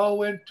they all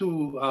went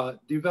to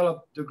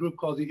develop the group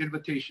called the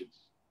Invitations.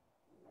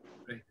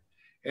 Right?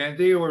 And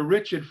they were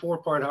rich in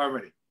 4-part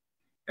harmony.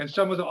 And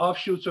some of the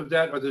offshoots of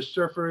that are the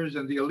Surfers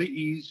and the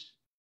Ali'is.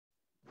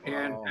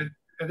 And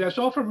that's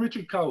all from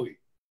Richard Kauhi,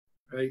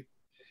 right?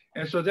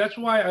 And so that's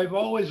why I've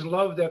always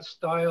loved that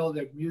style,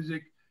 that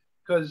music,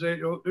 because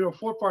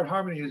 4-part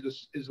harmony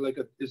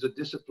is a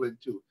discipline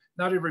too.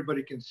 Not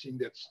everybody can sing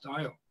that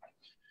style.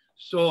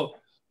 So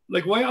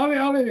like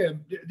Waiale,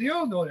 they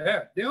all know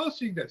that. They all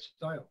sing that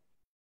style.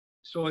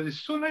 So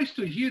it's so nice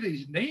to hear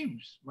these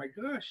names. My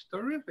gosh,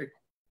 terrific.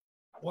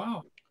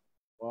 Wow.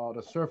 Wow,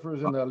 the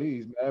Surfers and the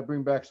Lees, man, that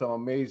bring back some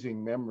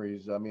amazing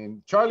memories. I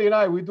mean, Charlie and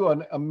I, we do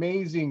an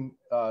amazing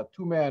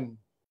two-man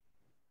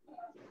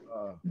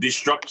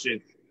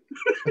destruction.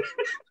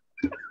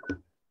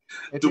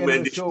 At the end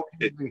of the show,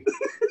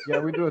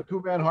 we do a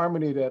two-man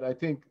harmony that I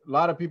think a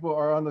lot of people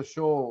are on the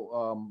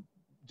show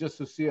just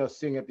to see us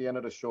sing at the end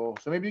of the show.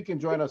 So maybe you can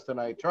join us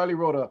tonight. Charlie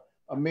wrote an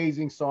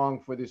amazing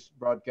song for this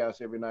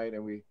broadcast every night,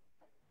 and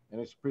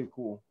it's pretty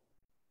cool.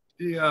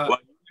 Yeah.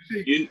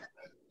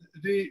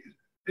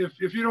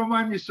 if you don't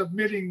mind me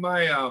submitting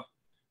my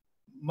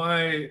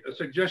my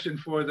suggestion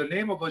for the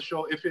name of a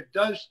show, if it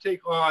does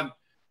take on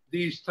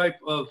these type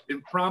of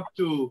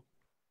impromptu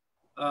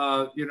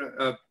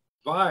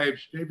vibes,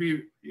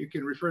 maybe you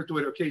can refer to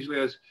it occasionally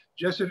as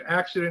just an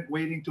accident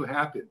waiting to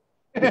happen.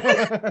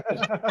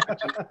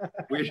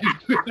 Waiting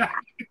to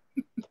happen.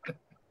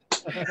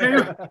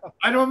 Anyway,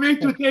 I don't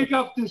mean to take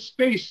up this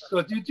space,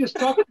 so you just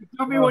tell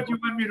me what you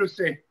want me to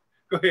say.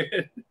 Go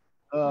ahead.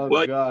 Oh,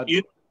 well, God.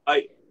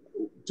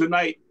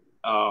 Tonight,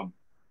 well,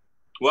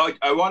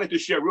 I wanted to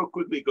share real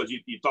quickly because you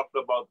talked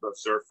about the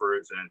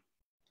surfers, and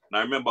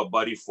I remember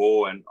Buddy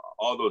Fo and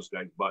all those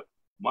guys, but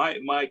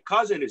my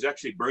cousin is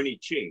actually Bernie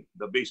Ching,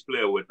 the bass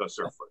player with the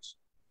Surfers.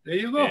 There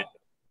you go. And,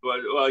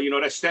 well, you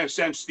know, that's Sam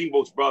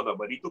Steamboat's brother,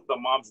 but he took the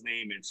mom's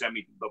name and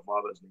Sammy took the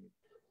father's name.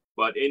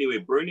 But anyway,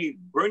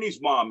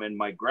 Bernie's mom and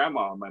my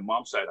grandma on my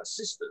mom's side are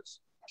sisters.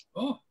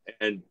 Oh.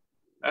 And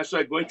that's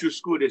why going through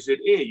school, they said,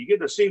 hey, you get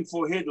the same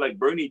forehead like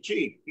Bernie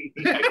Ching.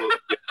 I go,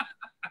 yeah.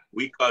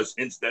 We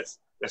cousins, that's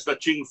the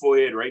Ching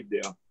forehead right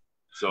there.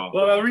 So,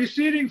 well, a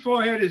receding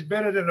forehead is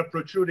better than a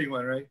protruding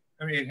one, right?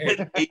 I mean,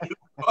 hey.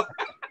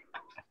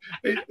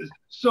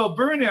 So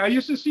Bernie, I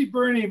used to see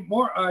Bernie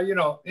more,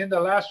 in the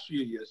last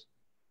few years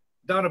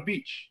down a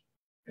beach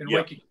in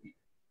Waikiki.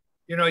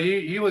 You know,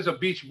 he was a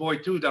beach boy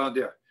too down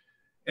there,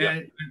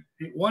 and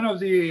one of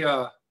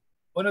the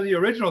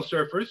original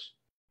surfers,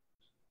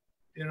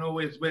 you know,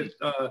 with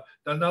the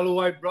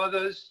Naluai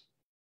brothers,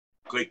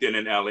 Clayton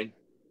and Allen.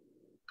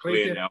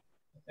 Clayton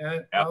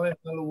and Allen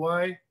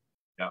Naluai,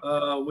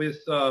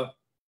 with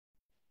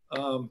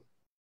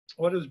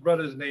what is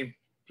brother's name?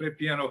 Play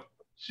piano,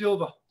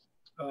 Silva.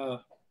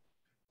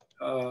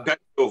 Pat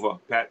Silva.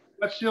 Pat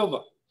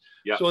Silva.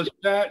 Yeah. So it's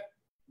Pat,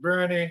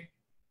 Bernie,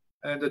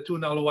 and the two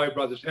Naluai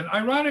brothers. And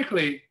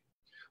ironically,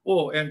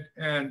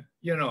 and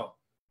you know,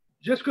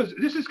 just because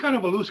this is kind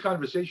of a loose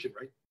conversation,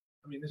 right?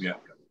 I mean, this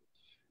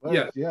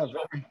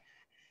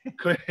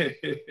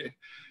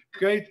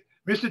Great.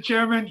 Mr.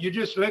 Chairman, you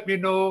just let me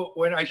know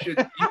when I should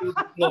use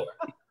the floor.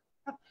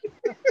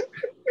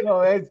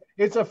 No,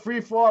 it's a free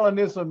fall on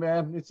this one,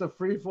 man. It's a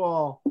free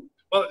fall.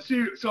 Well,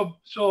 see, so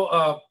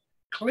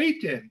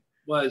Clayton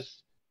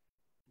was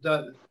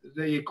the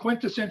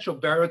quintessential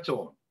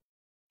baritone.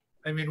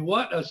 I mean,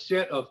 what a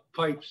set of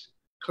pipes,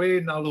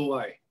 Clay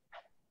Naluai.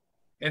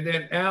 And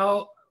then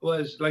Al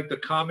was like the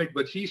comic,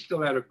 but he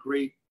still had a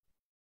great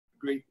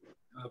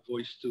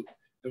voice too.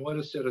 And what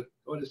a set of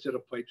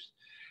pipes.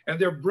 And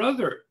their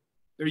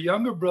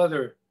younger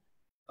brother,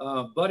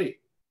 Buddy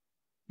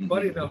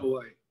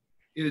Naluai,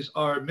 is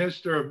our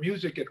minister of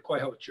music at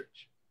Quaihao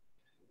Church.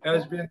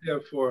 Has been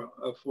there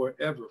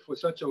forever, for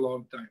such a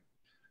long time.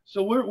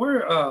 So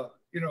we're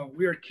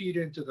keyed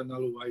into the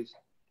Naluais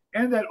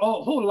and that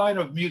whole line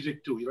of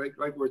music too, like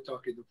we're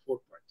talking the four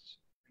parts.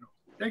 You know,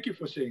 thank you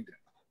for saying that.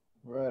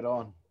 Right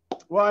on.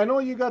 Well, I know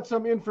you got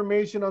some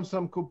information on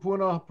some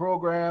kupuna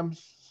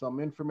programs, some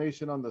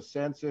information on the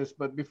census,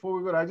 but before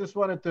we go, I just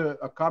wanted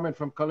a comment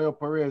from Kaleo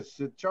Perez.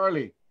 Said,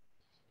 Charlie,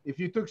 if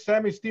you took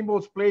Sammy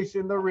Steamboat's place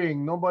in the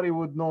ring, nobody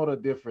would know the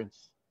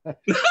difference.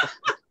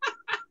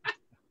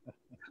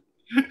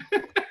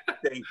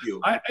 Thank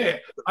you.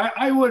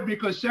 I would,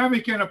 because Sammy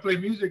cannot play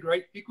music,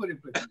 right? He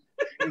couldn't play music.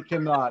 He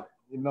cannot.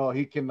 No,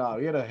 he cannot.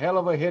 He had a hell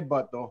of a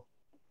headbutt, though.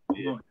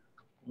 Yeah.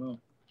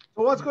 Well,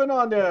 so what's going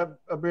on there,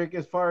 Brick,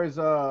 as far as,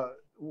 I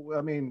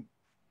mean,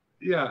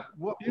 yeah.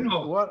 What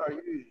are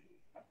you?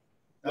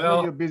 I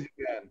know you're a busy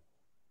man.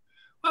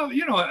 Well,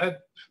 you know,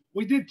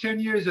 we did 10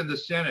 years in the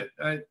Senate.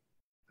 I don't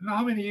know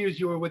how many years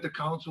you were with the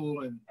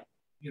council, and,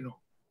 you know.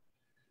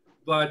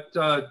 But,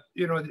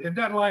 you know, in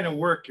that line of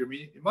work, I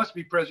mean, you must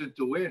be present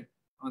to win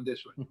on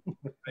this one.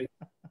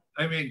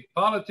 I mean,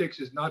 politics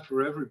is not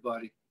for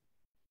everybody.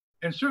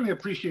 And certainly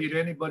appreciate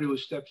anybody who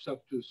steps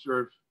up to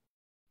serve.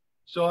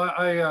 So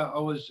I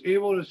was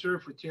able to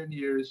serve for 10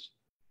 years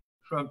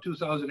from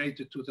 2008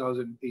 to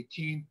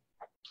 2018.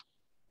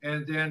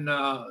 And then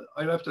I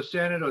left the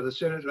Senate, or the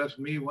Senate left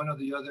me, one or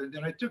the other. And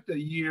then I took the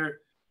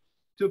year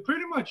to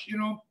pretty much, you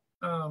know,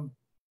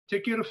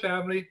 take care of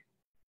family,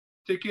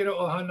 take care of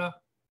Ohana.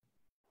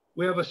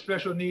 We have a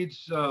special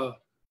needs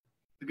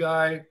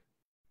guy.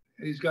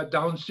 He's got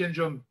Down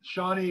syndrome.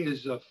 Shawnee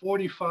is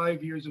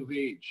 45 years of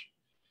age.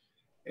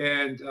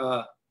 And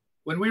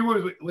when we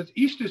were with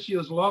Easter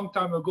Seals a long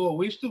time ago,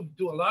 we used to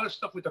do a lot of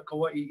stuff with the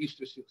Kauai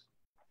Easter Seals.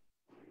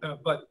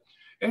 But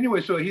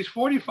anyway, so he's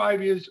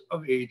 45 years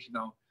of age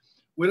now.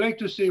 We like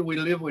to say we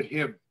live with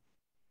him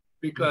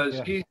because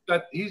he's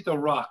the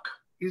rock.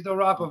 He's the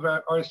rock of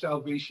our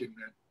salvation,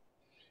 man.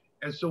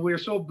 And so we're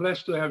so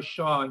blessed to have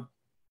Sean.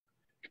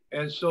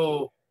 And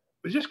so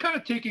we're just kind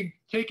of taking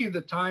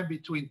the time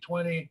between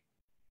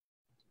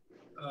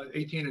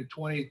 2018 and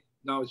 20,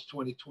 now it's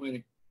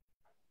 2020.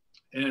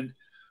 And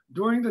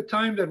during the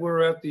time that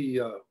we're at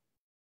the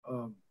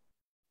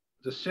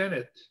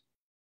Senate,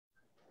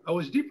 I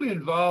was deeply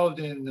involved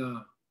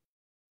in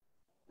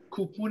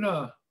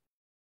kupuna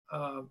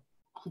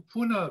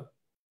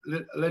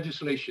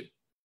legislation,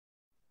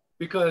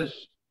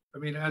 because I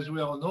mean, as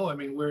we all know, I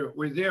mean,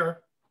 we're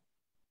there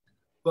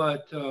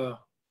But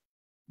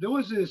there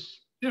was this,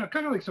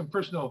 kind of like some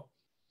personal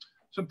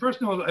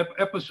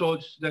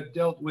episodes that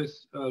dealt with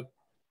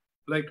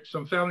like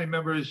some family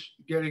members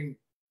getting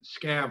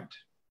scammed,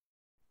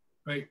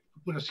 right?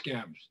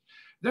 Scams.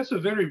 That's a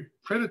very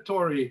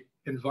predatory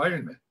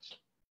environment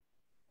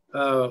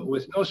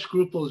with no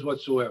scruples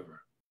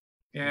whatsoever.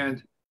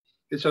 And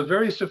it's a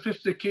very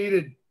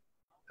sophisticated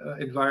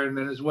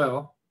environment as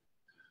well.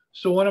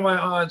 So one of my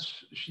aunts,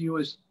 she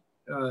was,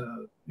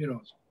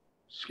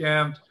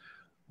 scammed.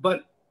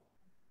 But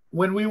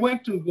when we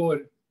went to go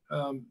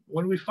and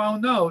when we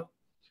found out,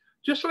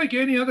 just like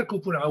any other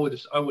kupuna, I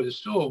would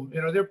assume,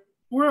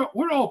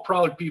 we're all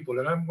proud people,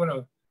 and I'm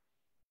gonna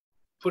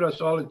put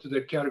us all into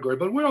that category.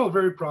 But we're all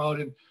very proud,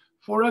 and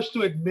for us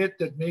to admit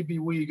that maybe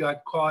we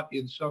got caught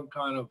in some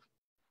kind of,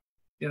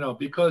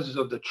 because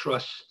of the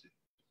trust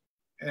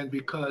and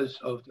because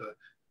of the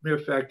mere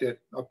fact that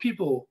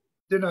people,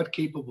 they're not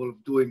capable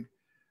of doing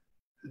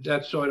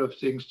that sort of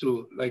things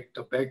to like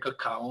the bank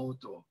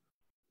account or,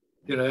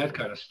 that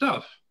kind of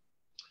stuff.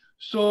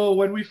 So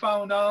when we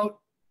found out,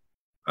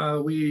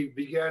 we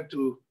began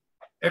to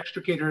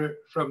extricate her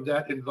from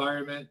that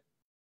environment.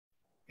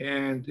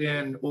 And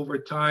then over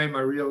time,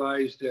 I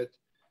realized that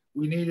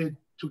we needed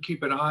to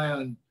keep an eye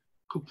on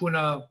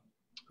kupuna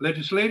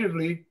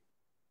legislatively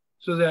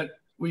so that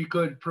we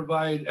could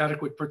provide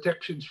adequate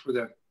protections for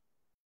them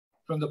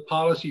from the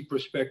policy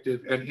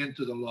perspective and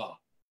into the law.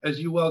 As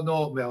you well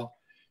know, Mel,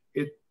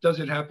 it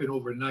doesn't happen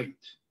overnight.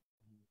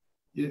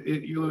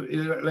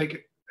 You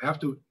like have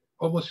to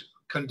almost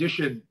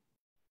condition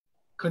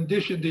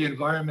the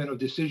environment of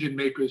decision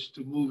makers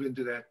to move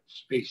into that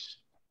space.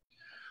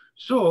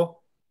 So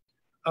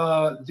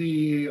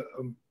the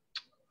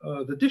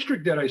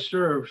district that I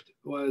served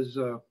was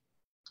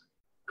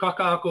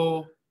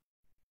Kakako,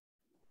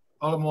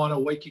 Ala Moana,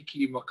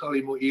 Waikiki,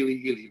 Makalimu,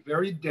 Ili.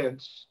 Very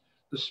dense,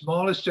 the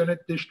smallest Senate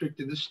district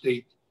in the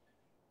state,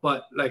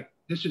 but like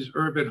this is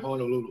urban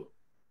Honolulu.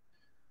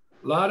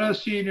 A lot of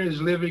seniors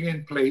living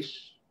in place.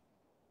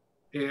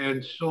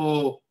 And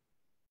so,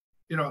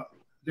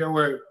 there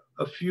were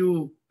a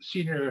few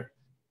senior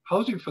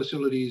housing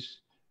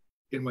facilities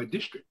in my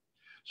district.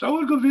 So I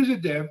would go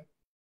visit them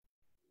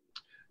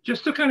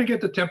just to kind of get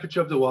the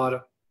temperature of the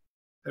water,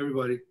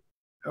 everybody.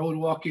 I would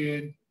walk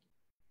in,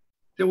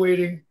 they're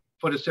waiting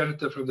for the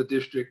senator from the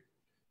district.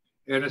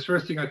 And the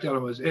first thing I tell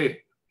them is,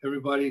 hey,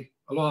 everybody,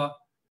 aloha,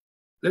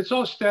 let's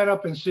all stand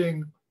up and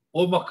sing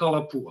O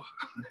Makalapua.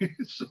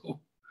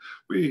 So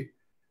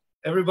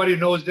everybody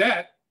knows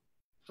that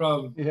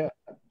from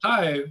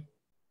time.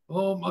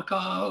 Oh,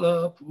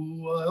 Makalapua.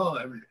 Oh,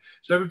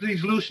 so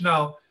everything's loose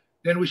now.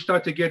 Then we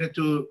start to get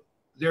into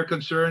their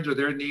concerns or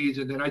their needs.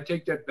 And then I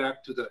take that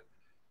back to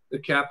the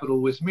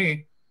Capitol with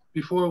me.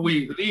 Before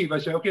we leave, I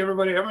say, okay,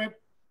 everybody,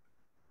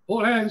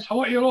 hold hands.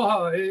 Hawaii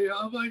aloha.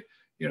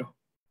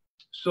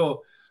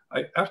 So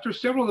after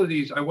several of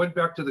these, I went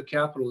back to the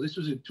Capitol. This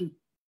was in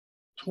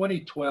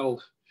 2012.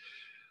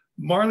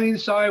 Marlene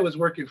Tsai was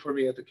working for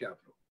me at the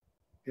Capitol.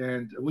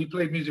 And we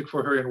played music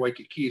for her in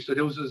Waikiki. So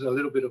there was a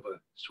little bit of a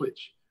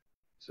switch.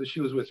 So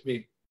she was with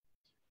me,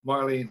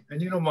 Marlene.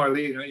 And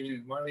Marlene,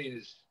 Marlene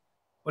is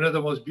one of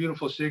the most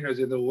beautiful singers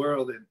in the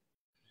world. And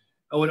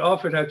I would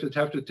often have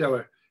to tell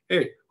her,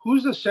 hey,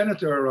 who's the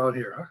senator around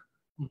here?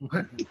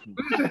 Huh?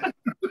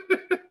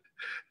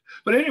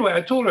 But anyway,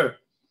 I told her,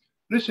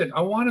 listen,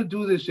 I want to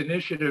do this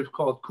initiative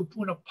called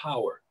Kupuna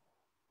Power.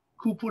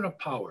 Kupuna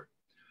Power.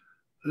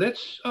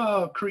 Let's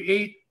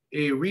create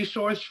a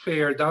resource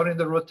fair down in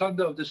the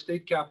rotunda of the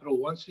state capitol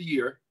once a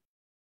year.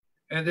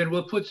 And then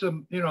we'll put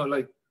some,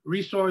 like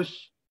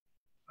resources,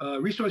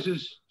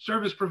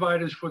 service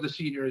providers for the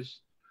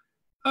seniors.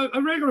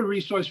 A regular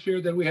resource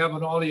fair that we have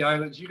on all the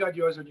islands. You got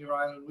yours on your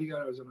island, we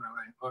got ours on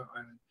our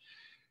island.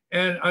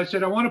 And I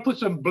said, I want to put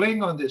some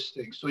bling on this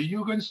thing. So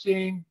you can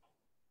sing,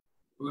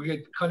 we're going to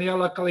get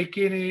Kaniala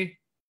Kalikini,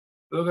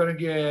 we're going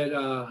to get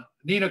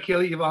Nina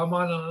Kelly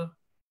Ivamana,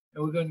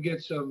 and we're going to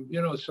get some,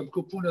 some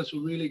kupunas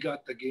who really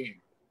got the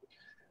game.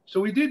 So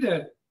we did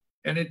that,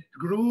 and it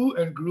grew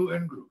and grew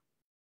and grew.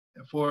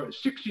 And for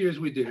 6 years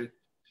we did it.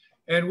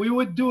 And we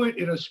would do it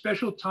in a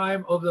special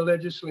time of the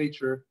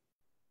legislature.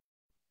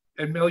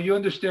 And Mel, you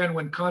understand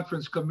when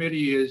conference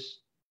committee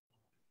is,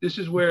 this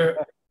is where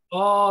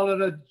all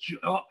of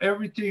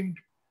everything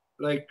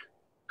like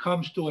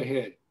comes to a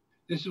head.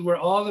 This is where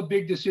all the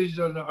big decisions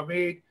are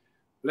made.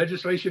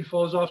 Legislation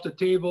falls off the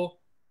table.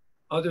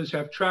 Others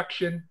have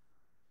traction.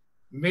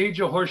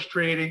 Major horse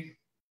trading.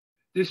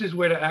 This is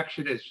where the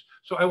action is.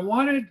 So I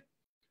wanted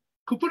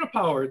Kupuna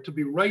Power to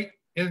be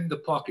in the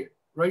pocket,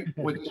 right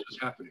when this was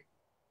happening.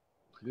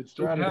 Good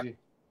strategy.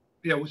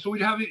 So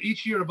we'd have it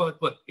each year about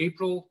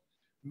April,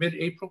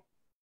 mid-April.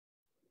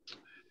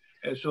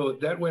 And so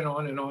that went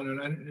on and on.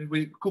 And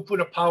we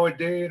Kupuna Power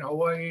Day in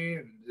Hawaii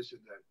and this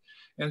and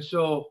that. And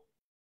so,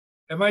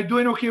 am I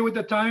doing okay with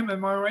the time?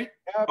 Am I right?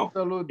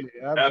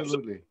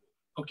 Absolutely.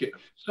 Okay.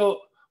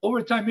 So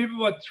over time, maybe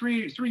about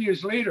three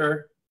years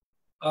later,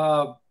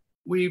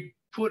 we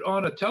put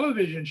on a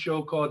television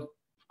show called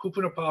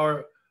Kupuna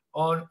Power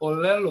on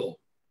Olelo.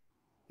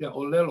 Yeah,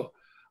 Olelo.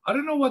 I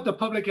don't know what the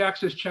public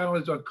access channel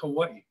is on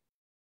Kauai.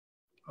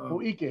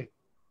 Ho'ike.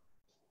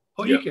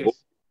 Ho'ike. Yeah.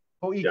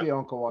 Ho'ike Yeah.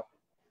 on Kauai.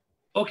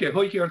 Okay,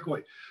 Ho'ike on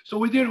Kauai. So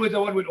we did with the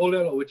one with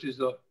Olelo, which is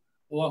the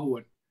Oahu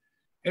one.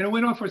 And it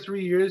went on for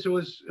 3 years. It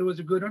was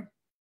a good one.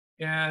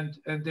 And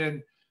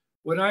then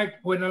when I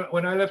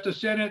left the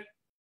Senate,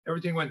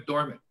 everything went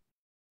dormant.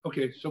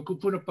 Okay, so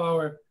Kupuna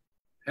Power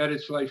had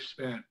its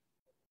lifespan.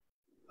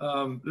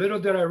 Little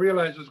did I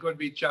realize it was going to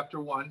be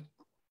chapter 1.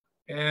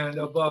 And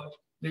about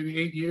maybe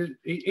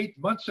 8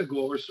 months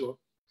ago or so,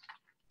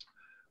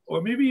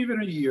 or maybe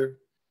even a year,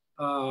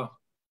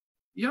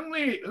 young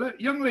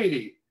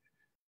lady,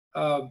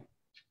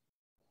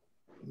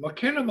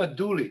 McKenna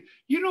Maduli,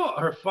 you know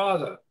her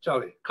father,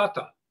 Charlie,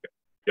 Kata.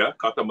 Yeah,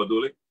 Kata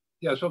Maduli.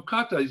 Yeah, so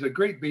Kata is a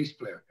great bass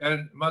player,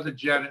 and mother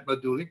Janet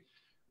Maduli.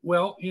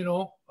 Well, you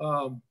know,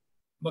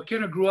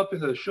 McKenna grew up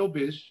in the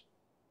showbiz,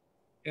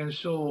 and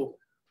so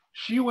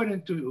she went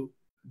into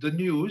the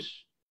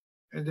news,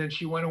 and then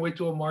she went away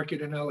to a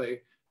market in LA,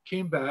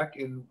 came back,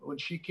 and when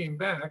she came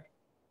back,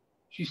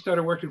 she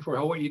started working for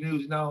Hawaii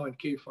News Now and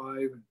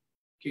K5 and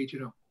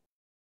KHNO.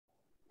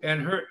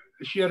 And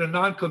she had a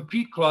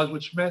non-compete clause,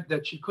 which meant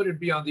that she couldn't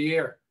be on the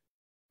air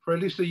for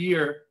at least a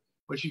year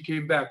when she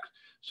came back.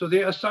 So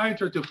they assigned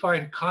her to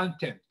find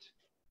content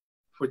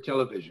for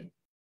television.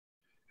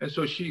 And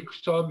so she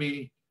saw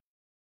me,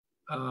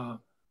 and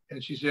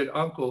she said,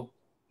 "Uncle,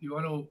 you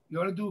want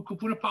to do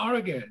Kupuna Power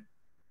again?"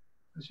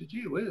 I said,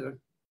 "Gee whiz, I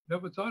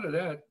never thought of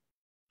that."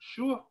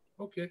 "Sure,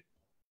 okay."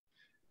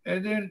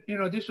 And then, you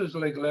know, this was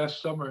like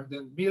last summer,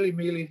 then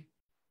Mili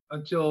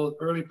until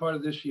early part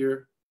of this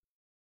year.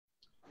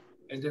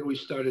 And then we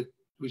started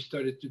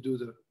to do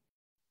the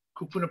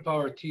Kupuna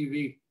Power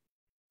TV.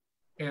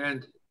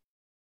 And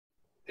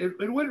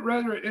it went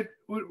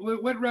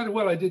rather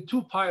well. I did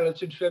 2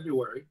 pilots in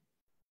February.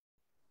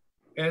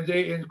 And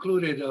they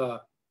included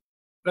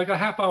like a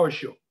half-hour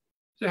show.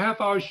 It's a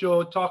half-hour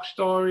show, talk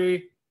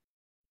story,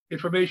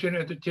 information,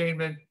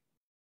 entertainment,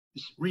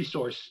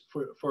 resource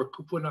for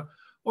Kupuna,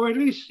 or at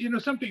least, you know,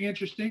 something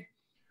interesting.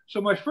 So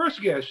my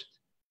first guest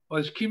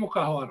was Kimo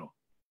Kahuano.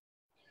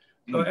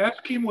 So I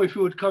asked Kimo if he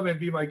would come and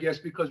be my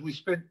guest because we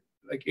spent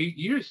like 8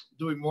 years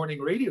doing morning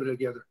radio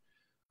together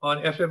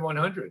on FM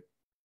 100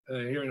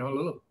 here in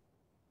Honolulu.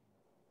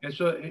 And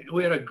so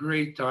we had a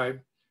great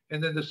time.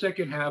 And then the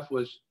second half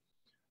was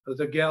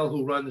the gal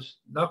who runs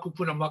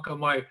Nakupuna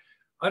Makamai.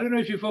 I don't know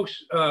if you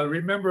folks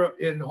remember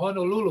in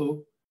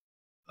Honolulu,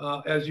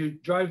 as you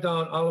drive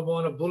down Ala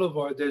Moana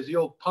Boulevard, there's the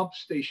old pump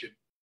station.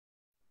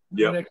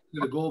 Yeah. Next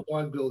to the Gold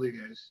Bond building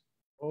is.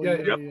 Oh, yeah,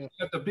 yeah.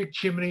 got the big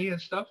chimney and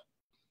stuff.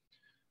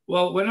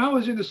 Well, when I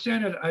was in the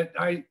Senate,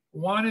 I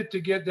wanted to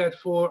get that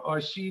for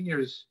our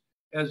seniors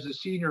as the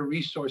senior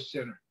resource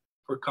center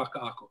for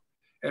Kaka'ako.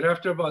 And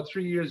after about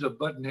 3 years of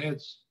button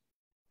heads,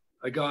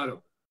 I got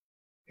them.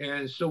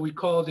 And so we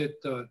called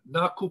it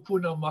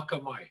Nakupuna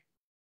Makamai.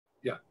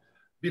 Yeah,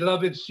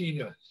 Beloved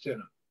Senior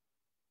Center.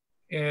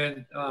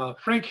 And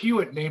Frank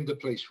Hewitt named the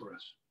place for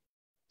us.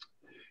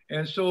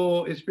 And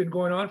so it's been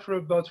going on for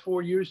about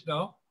 4 years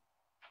now.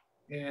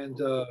 And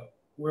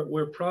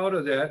we're proud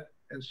of that.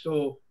 And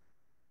so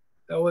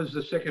that was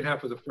the second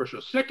half of the first show.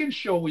 Second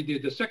show we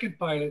did, the second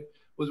pilot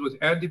was with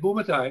Andy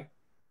Bumatai.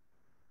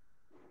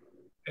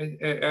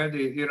 And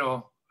Andy, you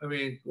know, I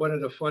mean, one of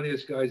the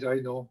funniest guys I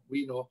know,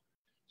 we know.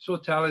 So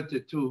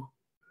talented too,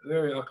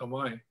 very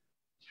akamai.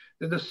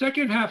 Then the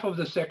second half of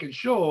the second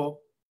show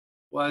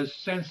was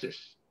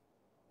Census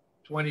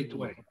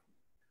 2020.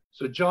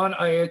 So John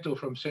Aeto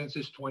from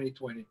Census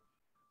 2020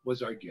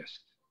 was our guest.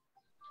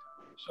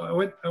 So I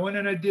went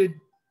and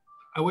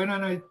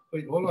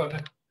wait, hold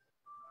on.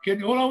 Can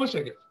you hold on 1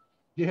 second?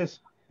 Yes.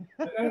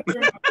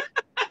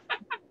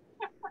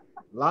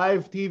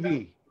 Live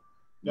TV.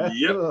 That's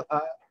Yep.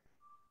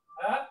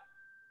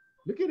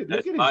 Look at it.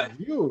 That's Look at his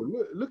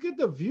view. Look at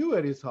the view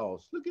at his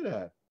house. Look at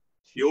that.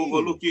 You're Jeez.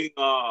 overlooking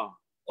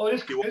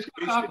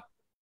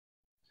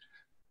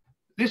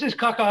This is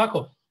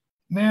Kaka'ako.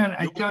 Man,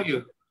 I tell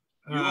you.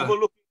 you're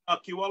overlooking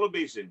Kiwalo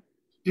Basin.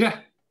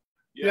 Yeah.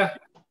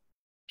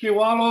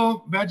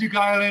 Kiwalo, Magic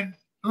Island.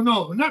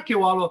 No, not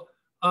Kiwalo.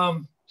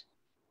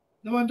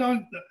 The one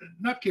down,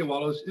 not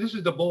Kiwalos. This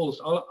is the Bowls,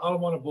 Ala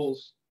Moana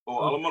Bowls.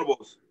 Oh, Ala Moana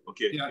Bowls.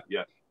 Okay.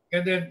 Yeah.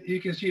 And then you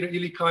can see the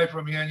Ilikai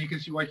from here, and you can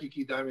see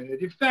Waikiki Diamond.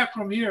 In fact,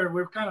 from here,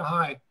 we're kind of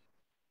high.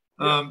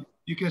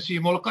 You can see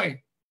Molokai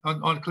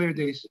on clear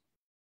days.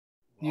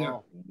 Yeah.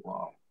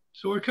 Wow.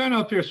 So we're kind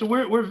of up here. So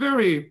we're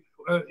very,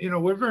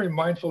 we're very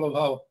mindful of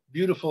how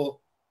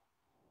beautiful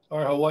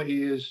our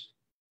Hawaii is.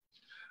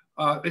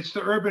 It's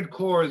the urban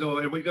core, though,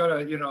 and we gotta,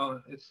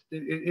 it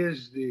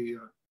is the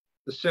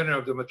center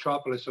of the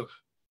metropolis of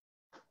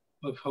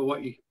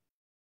Hawaii.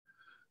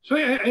 So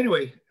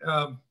anyway,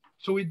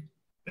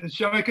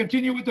 shall I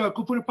continue with the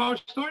Kupuna Power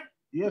story?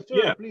 Yes, sir.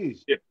 Yeah.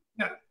 Please.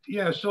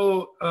 Yeah.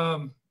 So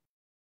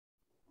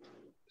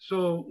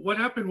what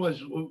happened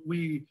was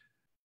we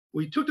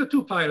took the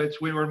 2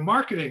 pilots. We were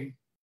marketing.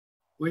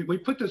 We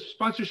put the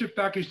sponsorship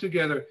package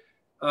together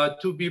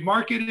to be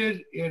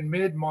marketed in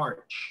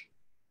mid-March.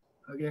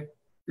 Okay,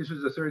 this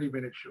is a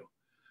 30-minute show.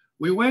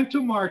 We went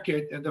to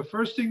market, and the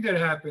first thing that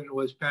happened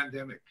was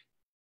pandemic.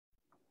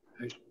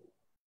 Right?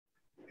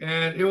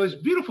 And it was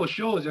beautiful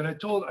shows. And I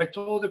told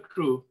the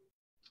crew,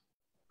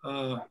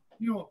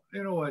 you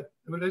know what?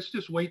 Let's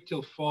just wait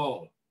till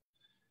fall.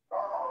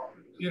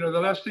 You know, the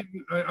last thing,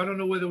 I don't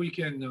know whether we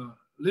can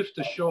lift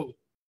the show.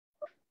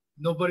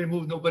 Nobody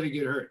move, nobody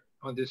get hurt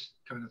on this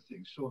kind of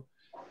thing. So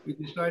we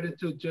decided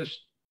to just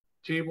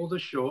table the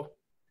show.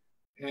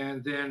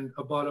 And then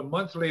about a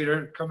month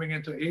later, coming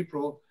into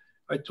April,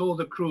 I told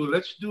the crew,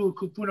 let's do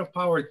Kupuna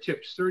Power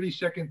tips,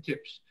 30-second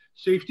tips,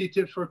 safety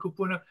tips for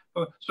Kupuna,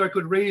 so I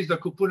could raise the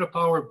Kupuna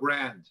Power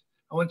brand.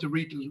 I want to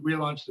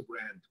relaunch the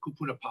brand,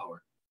 Kupuna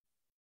Power.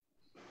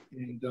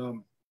 And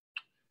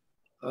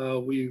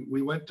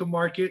we went to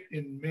market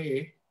in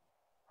May,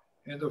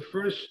 and the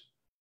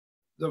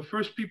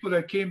first people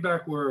that came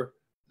back were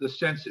the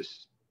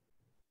census.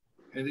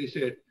 And they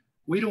said,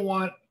 we don't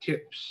want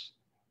tips,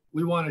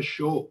 we want a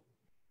show.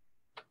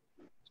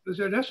 So I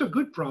said, that's a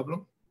good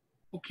problem.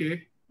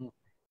 Okay.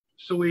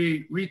 So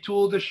we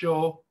retooled the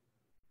show.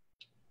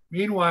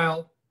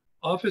 Meanwhile,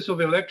 Office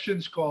of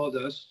Elections called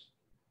us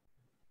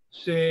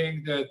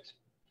saying that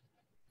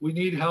we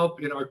need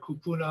help in our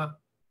Kupuna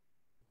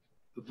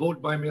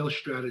vote by mail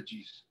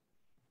strategies.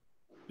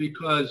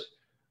 Because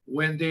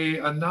when they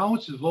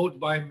announced vote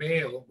by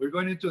mail, we're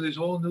going into this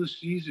whole new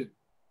season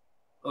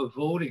of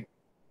voting,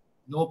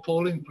 no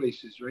polling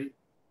places, right?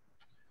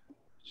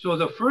 So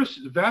the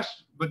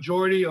vast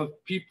majority of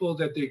people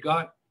that they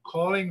got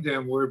calling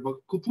them were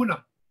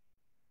Kupuna.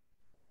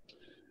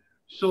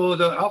 So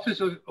the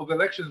Office of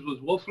Elections was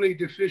woefully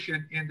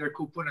deficient in their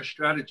Kupuna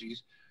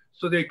strategies.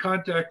 So they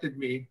contacted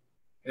me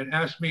and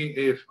asked me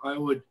if I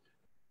would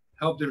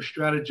help them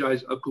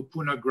strategize a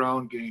Kupuna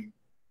ground game.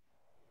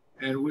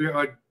 And we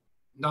are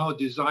now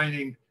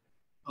designing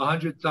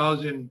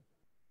 100,000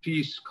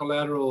 piece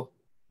collateral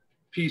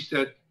piece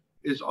that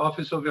is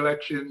Office of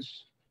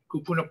Elections,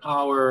 Kupuna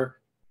Power,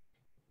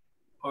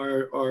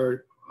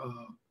 our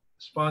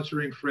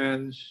sponsoring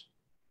friends,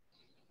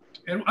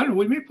 and I don't know,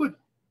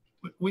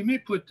 we may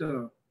put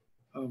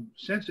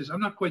census. I'm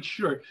not quite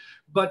sure,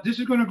 but this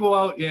is going to go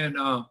out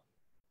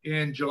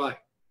in July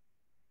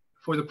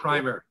for the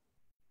primary,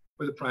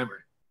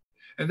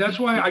 and that's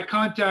why I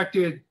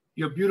contacted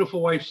your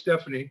beautiful wife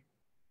Stephanie.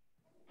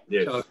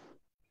 Yes.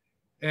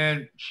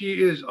 And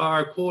she is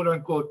our quote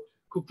unquote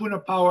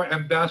Kupuna Power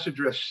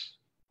ambassadress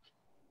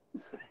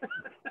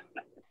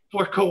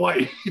for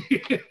Kauai.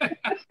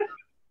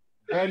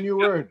 Brand new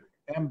word,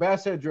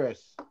 ambassadress.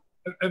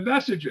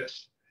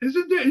 Ambassadress. Is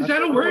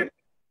that a word?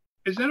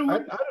 Is that a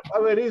word? I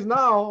mean, it is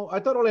now. I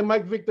thought only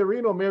Mayor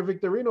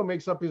Victorino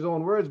makes up his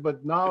own words,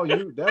 but now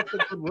that's a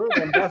good word,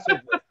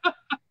 ambassadress.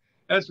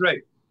 That's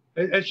right.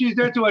 And she's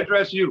there to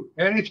address you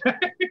anytime.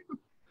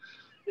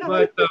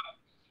 But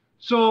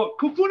so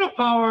Kupuna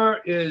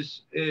Power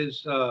is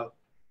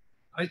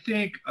I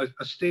think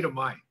a state of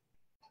mind.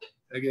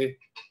 Okay.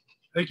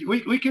 Like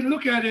we can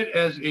look at it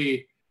as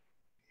a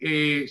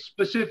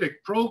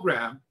specific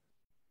program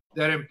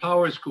that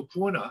empowers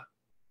Kupuna,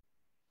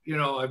 you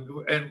know,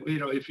 and you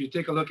know, if you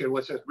take a look at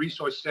what's at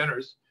resource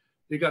centers,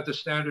 they got the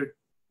standard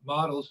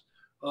models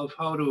of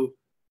how to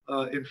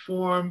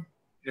inform,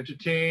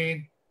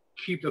 entertain,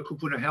 keep the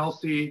Kupuna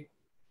healthy.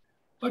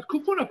 But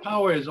Kupuna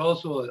Power is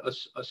also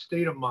a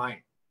state of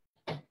mind.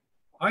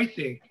 I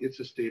think it's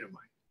a state of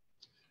mind.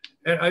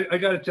 And I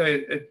got to tell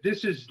you,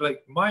 this is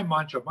like my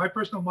mantra, my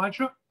personal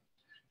mantra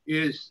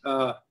is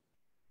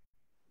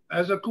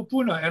as a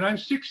Kupuna, and I'm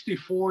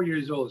 64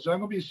 years old, so I'm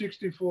going to be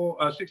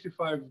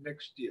 65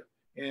 next year.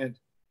 And,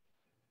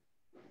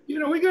 you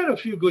know, we got a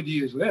few good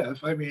years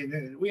left. I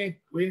mean, we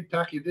ain't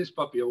packing this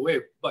puppy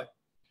away, but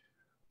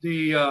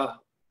the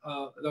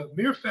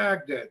mere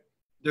fact that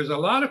there's a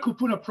lot of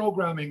Kupuna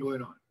programming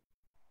going on,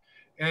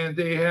 and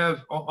they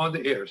have on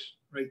the airs,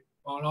 right,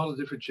 on all the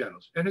different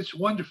channels, and it's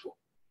wonderful.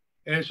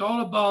 And it's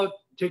all about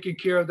taking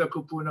care of the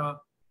Kupuna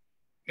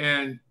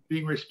and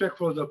being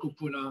respectful of the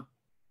Kupuna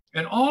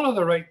and all of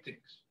the right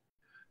things.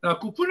 Now,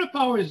 Kupuna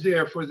Power is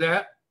there for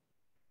that,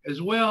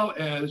 as well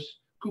as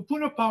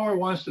Kupuna Power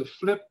wants to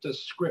flip the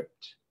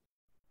script,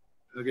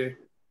 okay?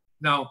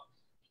 Now,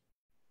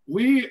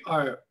 we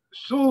are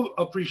so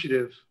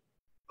appreciative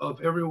of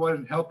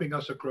everyone helping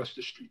us across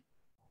the street.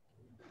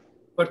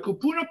 But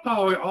Kupuna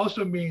Power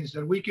also means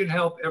that we can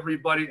help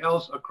everybody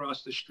else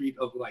across the street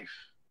of life.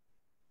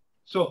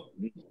 So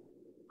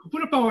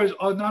Kupuna Power is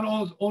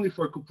not only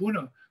for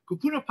Kupuna.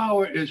 Kupuna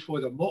Power is for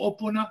the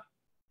Mo'opuna.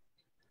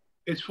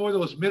 It's for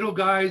those middle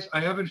guys. I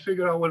haven't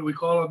figured out what we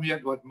call them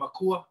yet, what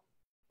Makua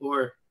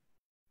or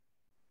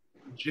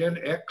Gen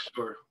X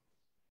or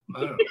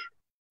I don't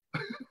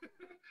know.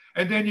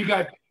 And then you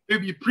got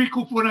maybe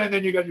pre-Kupuna and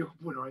then you got your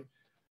Kupuna, right?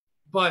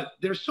 But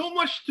there's so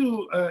much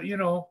to, you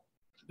know,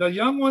 the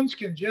young ones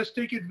can just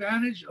take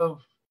advantage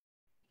of,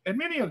 and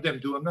many of them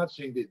do. I'm not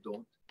saying they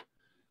don't.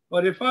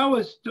 But if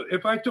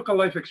I took a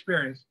life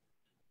experience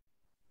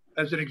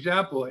as an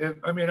example,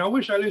 I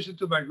wish I listened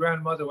to my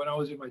grandmother when I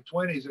was in my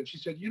 20s, and she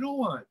said, you know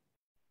what?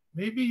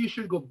 Maybe you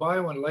should go buy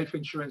one life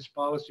insurance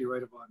policy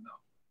right about now.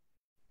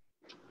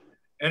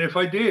 And if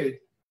I did,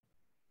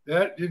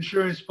 that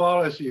insurance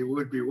policy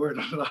would be worth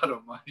a lot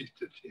of money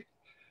today.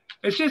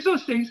 It's just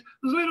those things,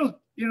 those little,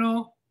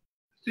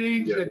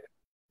 things that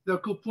the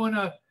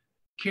kupuna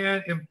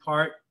can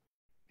impart.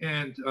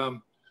 And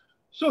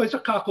so it's a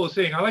kako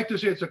thing. I like to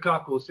say it's a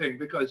kako thing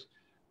because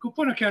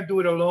kupuna can't do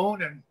it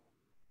alone, and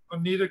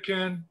neither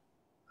can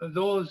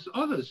those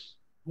others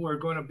who are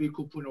going to be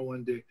kupuna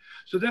one day.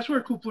 So that's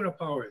where kupuna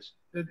power is.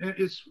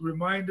 It's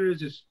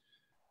reminders,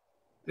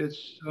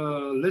 it's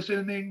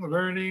listening,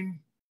 learning.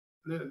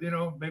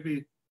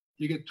 Maybe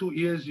you get 2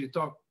 ears, you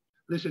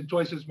listen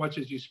twice as much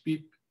as you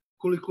speak.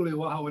 Kuli kuli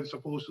waha when it's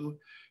supposed to,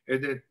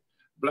 and then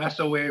blast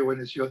away when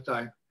it's your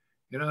time.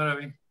 You know what I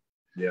mean?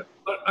 Yeah.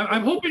 But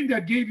I'm hoping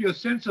that gave you a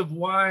sense of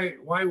why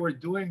we're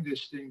doing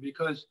this thing,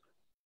 because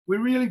we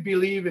really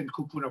believe in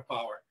kupuna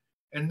power.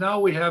 And now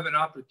we have an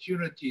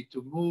opportunity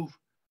to move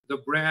the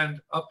brand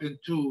up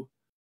into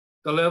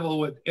the level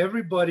where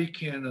everybody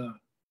can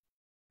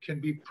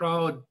be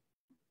proud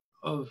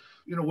of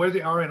where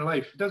they are in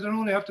life. It doesn't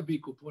only have to be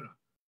kupuna,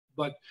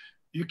 but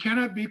you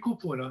cannot be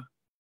kupuna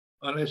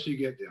unless you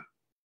get there.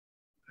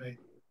 Right?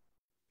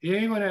 You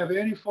ain't gonna have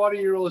any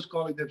 40-year-olds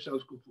calling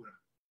themselves kupuna.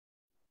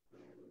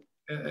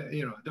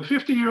 The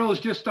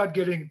 50-year-olds just start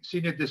getting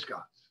senior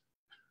discounts.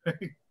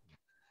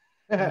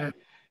 and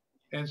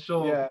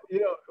so yeah,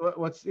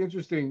 what's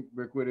interesting,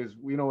 Brickwood, is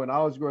when I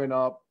was growing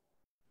up,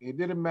 it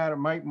didn't matter.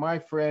 My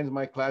friends,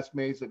 my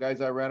classmates, the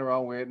guys I ran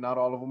around with, not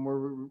all of them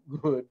were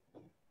good.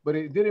 But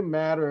it didn't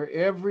matter.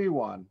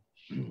 Everybody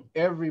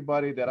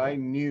that I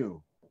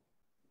knew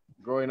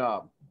growing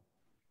up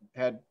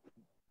had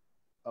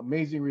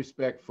amazing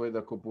respect for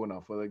the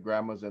kupuna, for the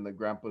grandmas and the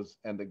grandpas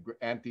and the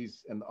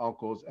aunties and the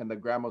uncles and the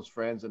grandma's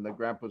friends and the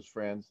grandpa's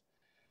friends.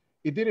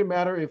 It didn't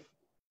matter if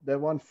that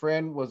one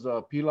friend was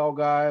a pilau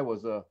guy,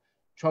 was a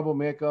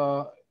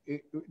troublemaker.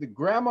 The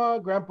grandpa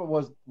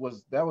was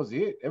that was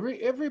it.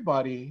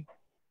 Everybody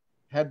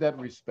had that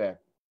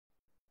respect.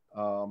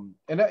 And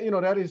that,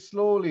 that is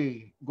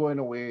slowly going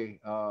away.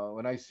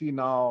 When I see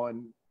now,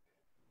 and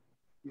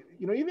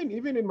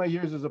even in my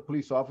years as a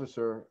police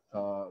officer,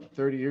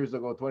 30 years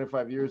ago,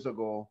 25 years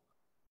ago,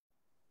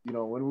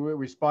 when we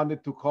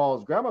responded to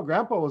calls,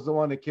 grandpa was the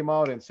one that came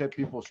out and set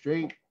people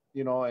straight,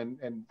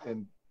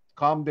 and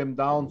calmed them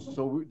down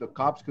so the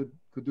cops could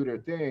do their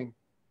thing.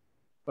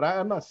 But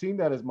I'm not seeing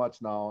that as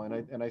much now,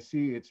 and I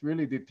see it's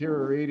really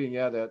deteriorating.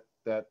 Yeah,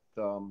 that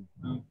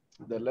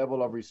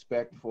level of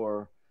respect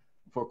for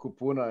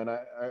kupuna, and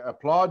I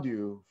applaud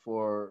you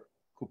for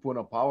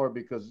kupuna power,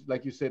 because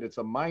like you said, it's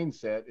a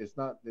mindset. It's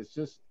not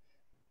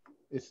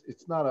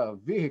a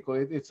vehicle.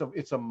 It's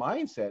a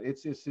mindset.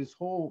 It's this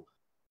whole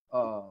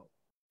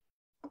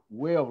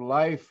way of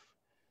life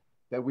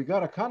that we got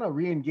to kind of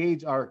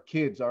re-engage our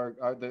kids,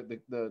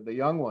 the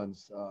young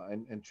ones,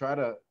 and try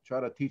to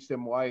teach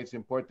them why it's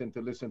important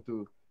to listen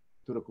to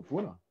the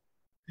kupuna.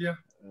 Yeah.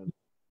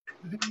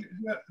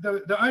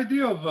 The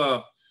idea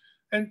of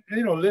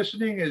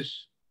listening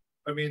is,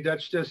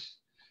 that's just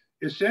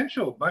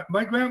essential.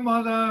 My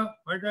grandmother,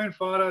 my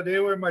grandfather, they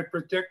were my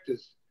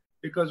protectors,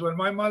 because when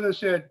my mother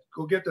said,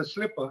 "Go get the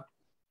slipper,"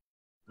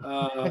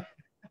 I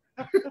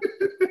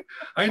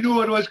knew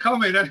what was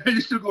coming, and I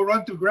used to go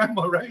run to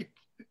grandma, right?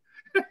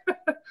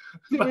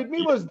 See, with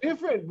me was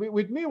different.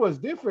 With me was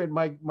different.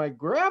 My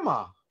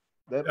grandma,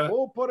 that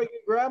old Puerto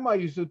Rican grandma,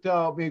 used to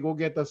tell me, "Go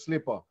get the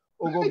slipper,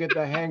 or go get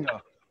the hanger,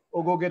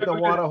 or go get the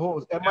water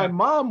hose." And my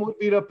mom would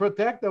be the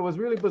protector. It was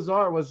really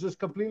bizarre. It was just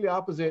completely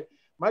opposite.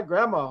 My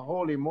grandma,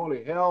 holy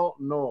moly, hell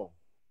no.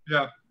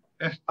 Yeah.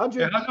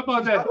 100. And how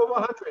about that? Over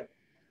 100.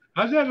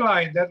 How's that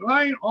line? That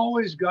line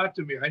always got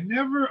to me. I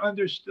never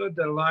understood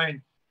the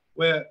line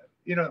where,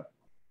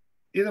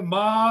 either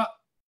ma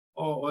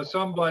or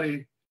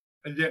somebody,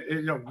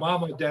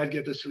 mom or dad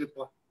get the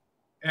slipper,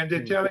 and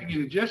they're telling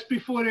you just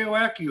before they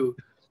whack you,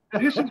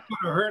 this is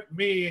going to hurt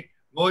me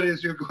more than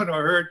you're going to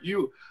hurt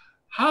you.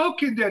 How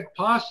can that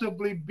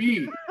possibly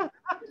be?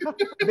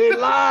 They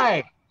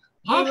lie.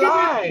 How can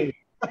lie?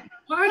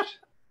 What?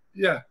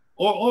 Yeah.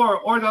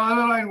 Or the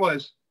other line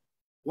was,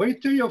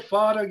 wait till your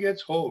father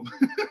gets home.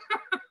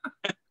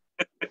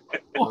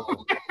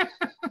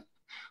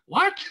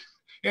 What?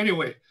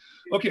 Anyway,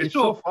 okay. It's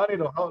so funny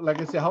though,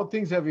 like I said, how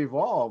things have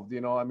evolved.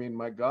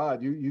 My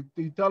God, you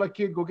tell a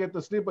kid go get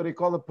the slipper, they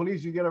call the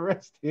police, you get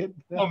arrested.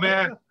 Oh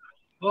man.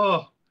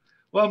 Oh,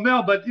 well,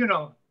 Mel, but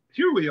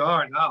here we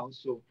are now.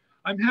 So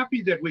I'm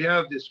happy that we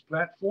have this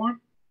platform.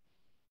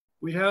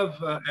 We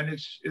have, and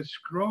it's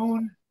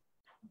grown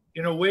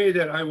in a way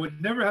that I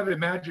would never have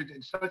imagined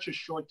in such a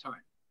short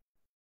time.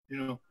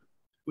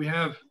 We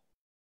have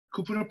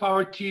Kupuna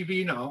Power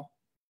TV now,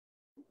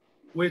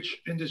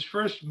 which in this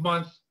first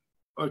month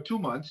or 2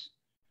 months,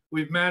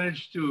 we're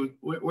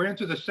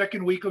into the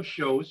second week of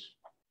shows.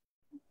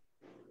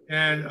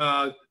 And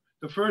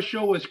the first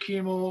show was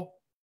Chemo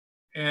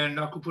and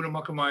Nakupuna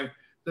Makamai.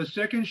 The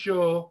second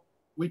show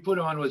we put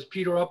on was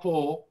Peter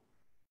Apo.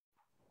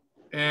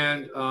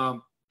 And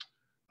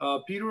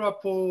Peter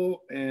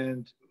Apo,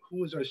 and who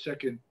was our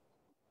second?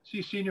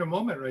 See, senior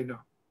moment right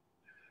now.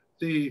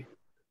 The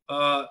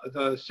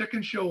The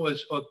second show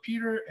was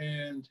Peter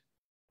and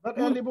Not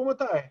Andy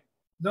Bumatay.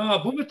 no,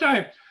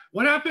 Bumatay.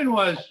 What happened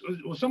was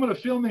some of the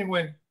filming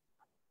went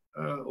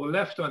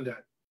left on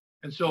that,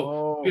 and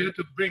so we had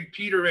to bring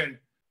Peter in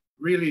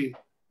really,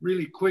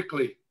 really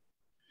quickly.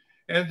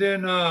 And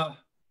then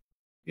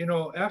you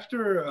know,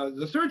 after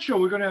the third show,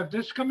 we're going to have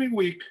this coming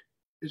week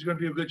is going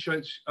to be a good show.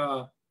 It's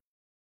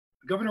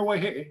Governor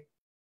Waihe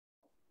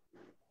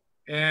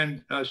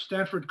and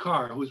Stanford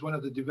Carr, who's one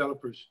of the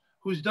developers,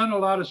 who's done a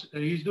lot of,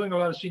 he's doing a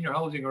lot of senior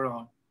housing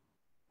around,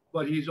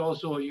 but he's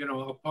also, you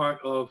know, a part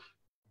of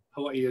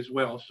Hawaii as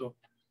well. So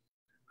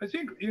I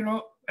think, you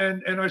know,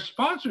 and our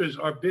sponsors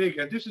are big,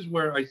 and this is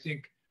where I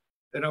think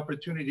an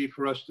opportunity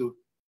for us to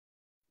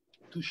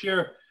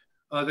share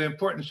the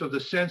importance of the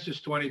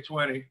Census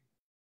 2020,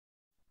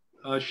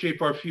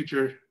 shape our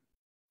future,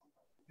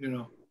 you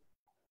know,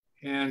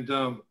 and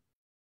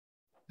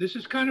this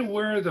is kind of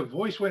where the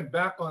voice went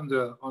back on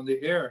the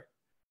air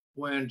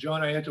when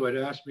John Ayeto had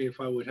asked me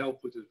if I would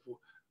help with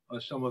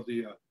some of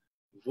the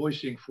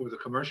voicing for the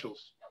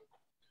commercials.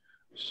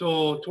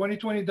 So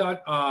 2020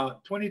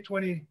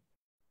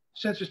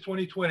 Census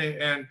 2020,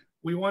 and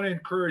we want to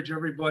encourage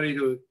everybody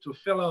to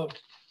fill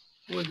out.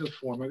 Where's the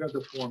form? I got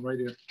the form right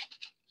here.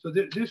 So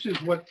this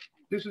is what's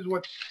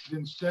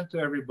been sent to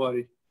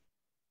everybody.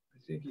 I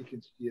think you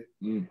can see it.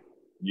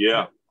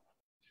 Yeah.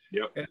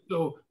 Yep. And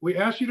so we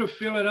ask you to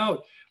fill it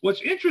out.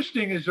 What's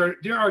interesting is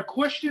there are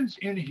questions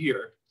in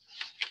here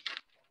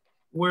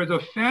where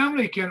the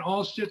family can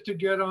all sit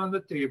together on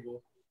the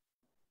table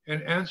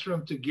and answer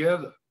them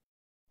together.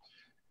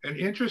 And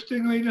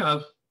interestingly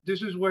enough,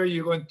 this is where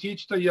you're going to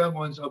teach the young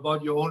ones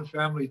about your own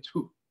family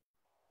too,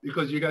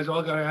 because you guys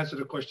all got to answer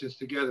the questions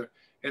together,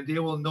 and they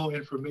will know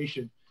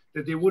information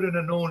that they wouldn't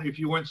have known if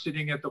you weren't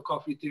sitting at the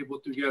coffee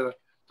table together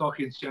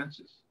talking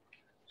census.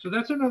 So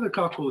that's another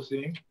Kako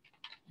thing,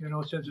 you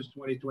know, Census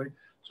 2020.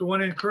 So I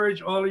want to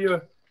encourage all of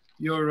your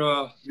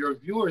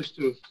viewers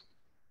to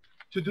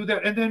do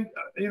that. And then,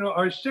 you know,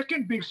 our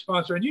second big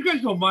sponsor, and you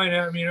guys don't mind,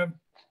 I mean, I'm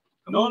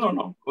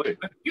No. Go ahead.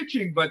 I'm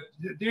pitching, but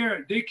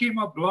they came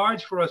up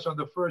large for us on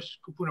the first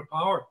Kupuna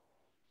Power.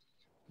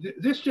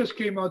 This just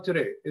came out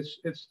today.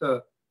 It's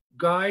the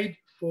guide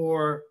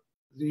for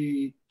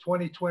the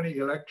 2020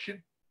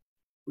 election,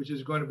 which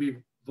is going to be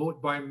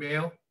vote by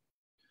mail.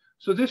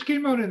 So this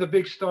came out in the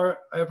Big Star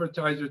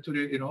Advertiser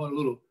today in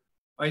Honolulu.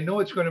 I know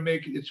it's going to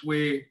make its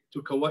way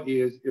to Kauai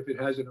if it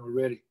hasn't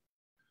already.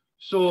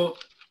 So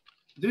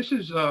this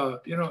is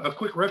you know, a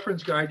quick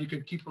reference guide you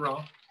can keep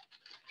around.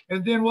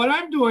 And then what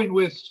I'm doing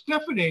with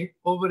Stephanie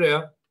over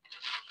there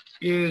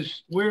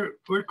is we're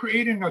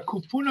creating a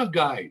Kupuna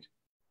guide,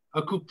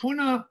 a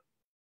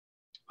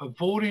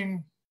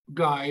voting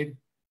guide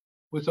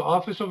with the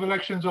Office of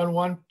Elections on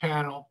one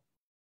panel,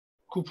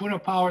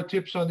 Kupuna Power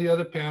tips on the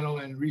other panel,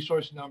 and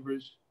resource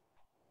numbers,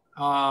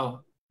 and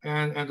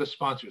the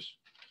sponsors.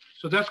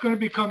 So that's going to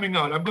be coming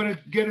out. I'm going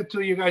to get it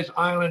to you guys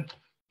island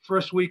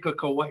first week of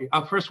Kauai,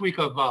 first week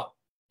of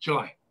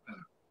July.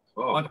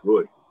 Oh,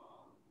 good.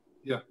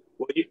 Yeah.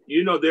 Well,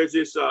 you know, there's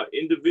this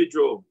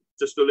individual,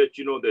 just to let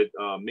you know, that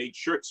made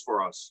shirts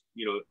for us,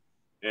 you know,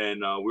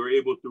 and we were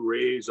able to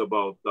raise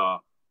about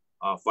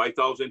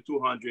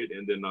 $5,200,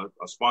 and then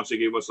a sponsor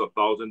gave us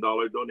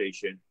 $1,000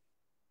 donation.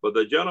 But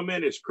the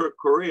gentleman is Kirk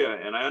Correa,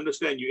 and I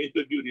understand you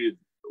interviewed his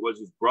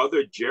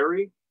brother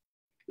Jerry,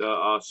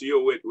 the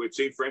CEO with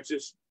St.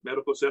 Francis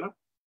Medical Center.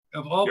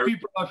 Of all Jerry.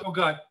 people, I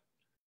forgot.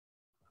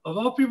 Of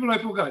all people, I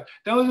forgot.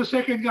 That was the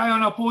second guy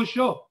on our post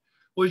show.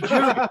 Was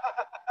Jerry.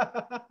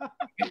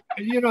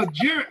 And you know,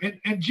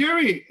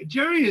 Jerry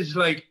is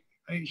like,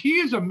 he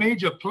is a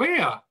major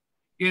player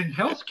in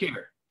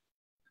healthcare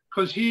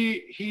because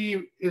he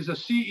is a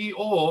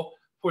CEO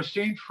for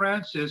St.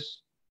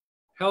 Francis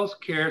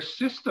Healthcare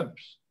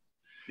Systems.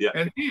 Yeah.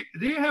 And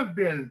they have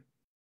been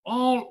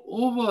all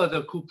over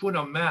the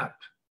Kupuna map,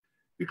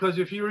 because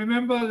if you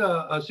remember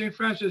the St.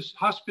 Francis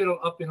Hospital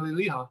up in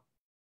Liliha.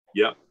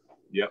 Yeah.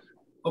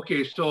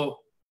 Okay, so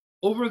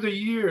over the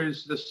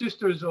years, the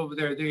sisters over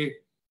there,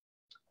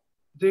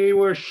 they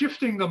were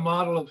shifting the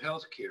model of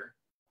healthcare.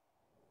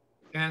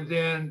 And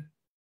then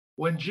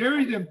when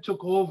Jerry them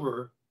took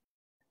over,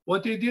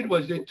 what they did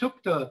was they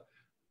took the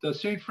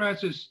St.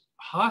 Francis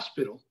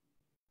Hospital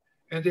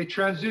and they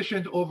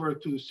transitioned over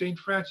to St.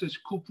 Francis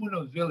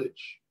Kupuna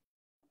Village.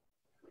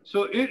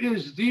 So it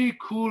is the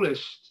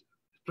coolest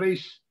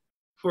place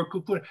for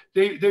Kupuna.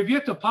 They've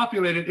yet to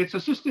populate it. It's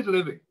assisted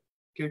living,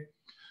 okay?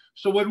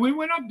 So when we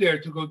went up there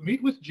to go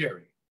meet with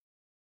Jerry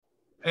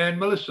and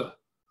Melissa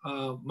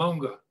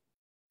Maunga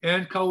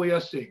and Kauai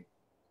Singh,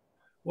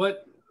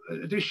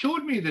 they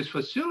showed me this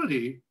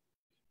facility,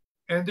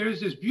 and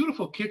there's this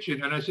beautiful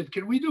kitchen. And I said,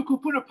 can we do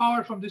Kupuna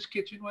Power from this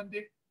kitchen one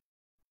day?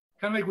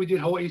 Kind of like we did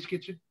Hawaii's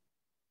kitchen.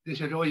 They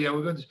said, oh yeah,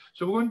 we're going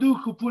to do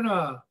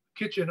Kupuna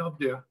kitchen up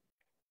there.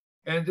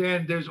 And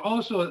then there's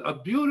also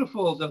a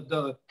beautiful,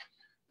 the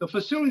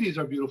facilities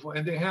are beautiful,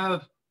 and they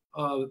have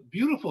a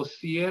beautiful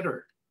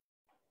theater,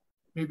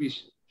 maybe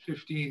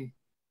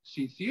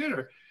 15-seat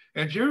theater.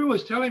 And Jerry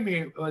was telling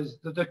me was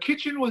that the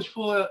kitchen was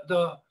for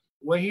the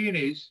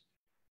wahinis,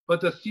 but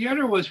the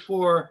theater was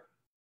for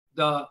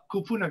the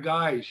kupuna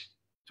guys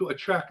to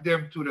attract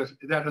them to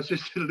that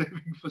assisted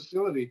living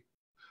facility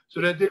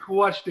so that they could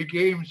watch the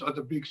games on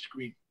the big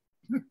screen.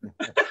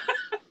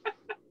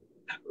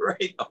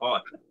 Right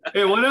on.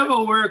 Hey,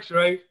 whatever works,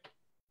 right?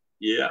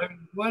 Yeah. I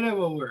mean,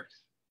 whatever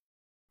works.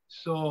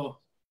 So,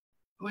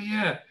 oh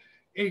yeah.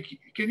 Hey,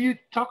 can you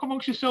talk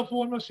amongst yourself for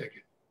 1 more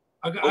second?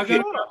 I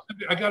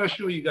gotta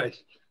show you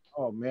guys.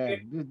 Oh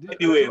man.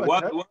 Anyway,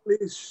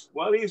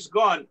 while he's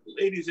gone,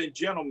 ladies and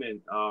gentlemen,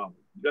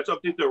 got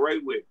something to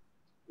write with.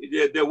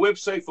 Their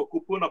website for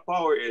Kupuna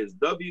Power is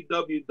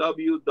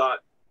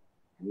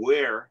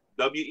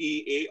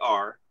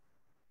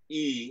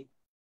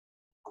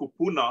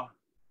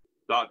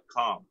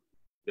www.kupuna.com.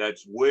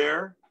 That's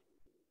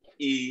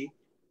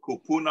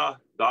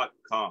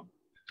kupuna.com.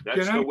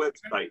 That's the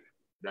website.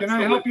 That's can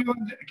I help you?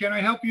 Can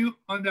I help you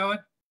on that one?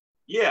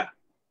 Yeah.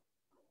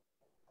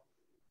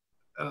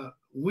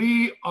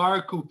 We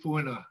are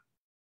Kupuna.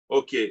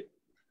 Okay.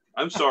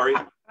 I'm sorry.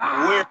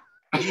 Where?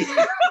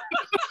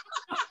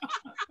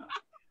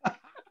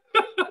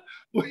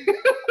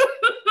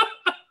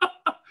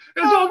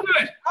 It's all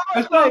good.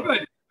 It's all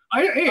good.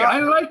 I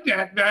like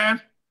that,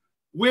 man.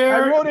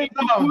 Where I wrote it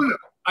down.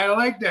 I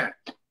like that.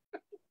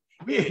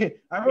 I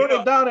wrote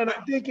it down, and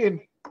I'm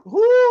thinking,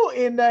 who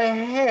in the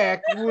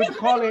heck would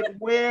call it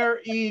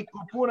Where E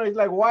Kupuna? It's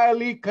like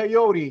Wile E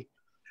Coyote.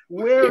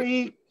 Where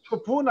E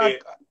Kupuna? Hey,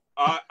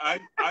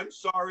 I'm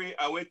sorry.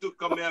 I went to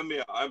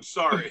Kamehameha. I'm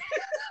sorry.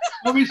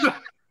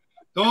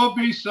 Don't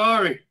be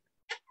sorry.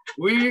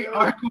 We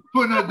are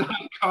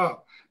kupuna.com.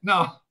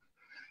 Now,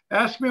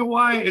 ask me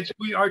why it's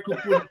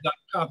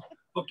wearekupuna.com.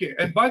 Okay,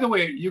 and by the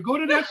way, you go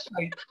to that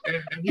site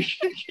and you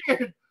should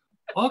get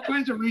all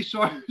kinds of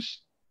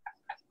resources.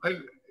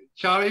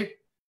 Charlie,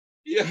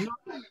 yeah.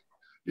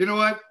 You know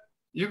what?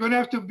 You're going to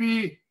have to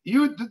be,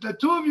 the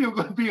two of you are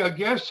going to be a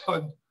guest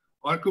on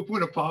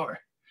Kupuna Power.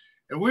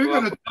 And we're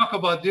going to talk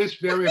about this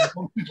very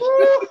important.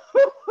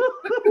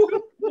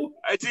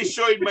 I just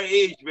showing my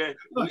age, man.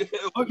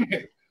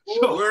 Okay.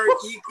 So,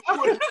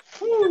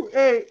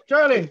 hey,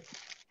 Charlie,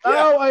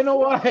 now I know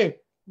why.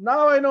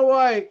 Now I know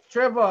why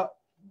Trevor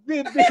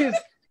did this.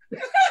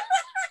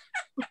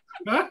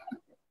 Huh?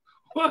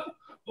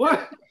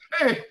 What?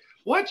 Hey,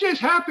 what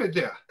just happened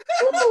there?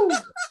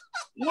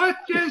 What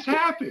just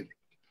happened?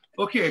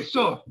 Okay,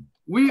 so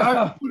we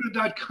are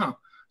kupuna.com.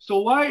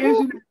 So why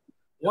isn't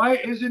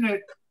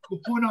it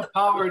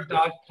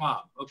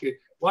kupunapower.com? Okay,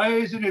 why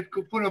isn't it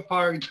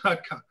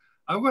kupunapower.com?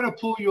 I'm going to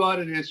pull you out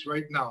of this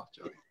right now,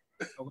 Charlie.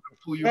 I'm going to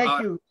pull you out.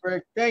 Thank you,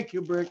 Brick. Thank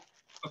you, Brick.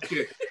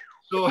 Okay,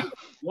 so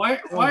why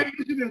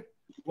isn't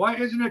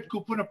it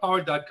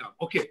kupunapower.com?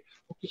 Okay,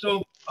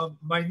 so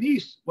my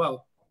niece,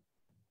 well,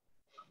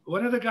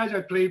 one of the guys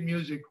I played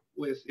music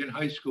with in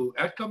high school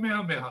at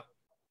Kamehameha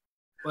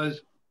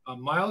was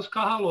Miles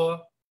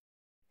Kahaloa,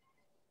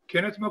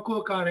 Kenneth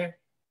Makuakane,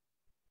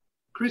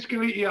 Chris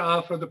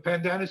Kili'ia'a from the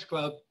Pandanus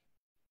Club,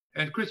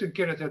 and Chris and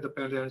Kenneth had the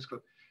Pandanus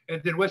Club.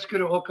 And then Wes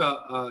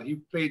Kiraoka,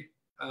 he played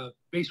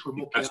bass for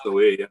Mokia. That's the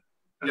way, yeah.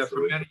 Yeah,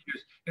 for many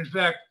years. In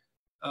fact,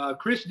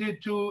 Chris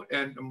did too,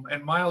 and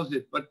Miles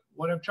did. But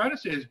what I'm trying to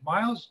say is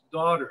Miles'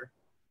 daughter,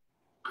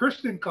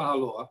 Kirsten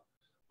Kahaloa,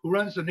 who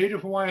runs the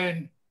Native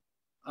Hawaiian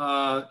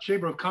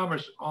Chamber of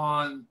Commerce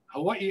on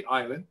Hawaii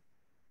Island,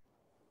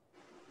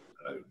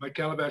 my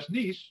Calabash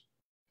niece,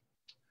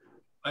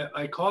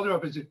 I called her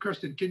up and said,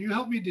 Kirsten, can you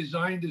help me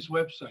design this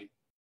website?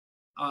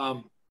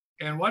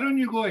 And why don't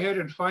you go ahead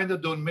and find a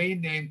domain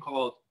name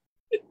called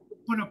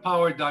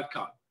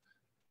kupunapower.com.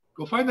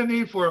 Go find the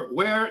name for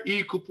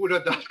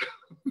whereekupuna.com.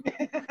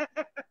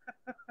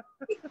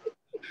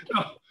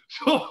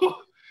 So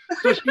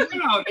she went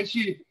out and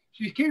she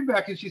came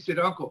back and she said,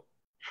 Uncle,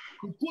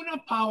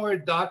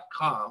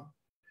 kupunapower.com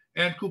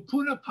and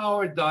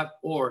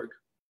kupunapower.org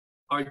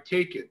are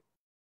taken.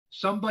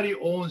 Somebody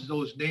owns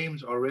those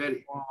names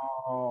already.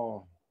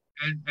 Oh.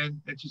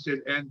 And she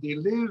said, and they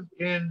live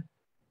in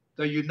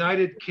the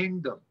United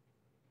Kingdom.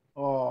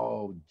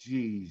 Oh,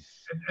 geez.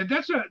 And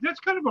that's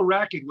kind of a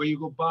racket where you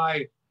go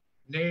buy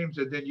names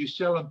and then you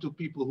sell them to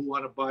people who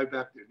want to buy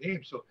back their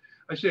names. So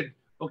I said,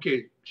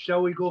 okay,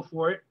 shall we go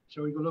for it?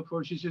 Shall we go look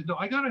for it? She says, no,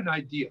 I got an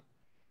idea.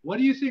 What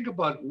do you think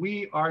about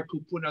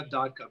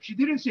wearekupuna.com? She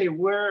didn't say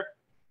where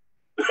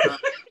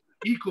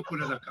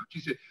ekupuna.com. She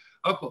said,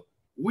 Uncle,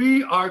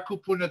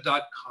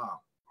 wearekupuna.com.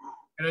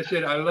 And I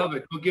said, I love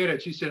it. Go get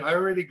it. She said, I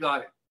already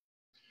got it.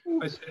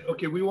 I said,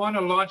 okay, we want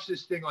to launch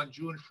this thing on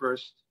June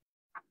 1st.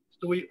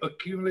 So we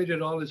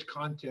accumulated all this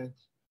content.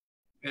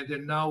 And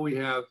then now we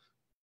have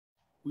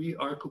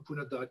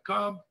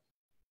wearekupuna.com,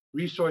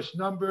 resource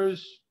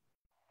numbers.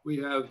 We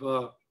have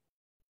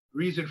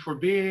reason for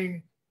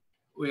being.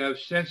 We have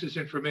census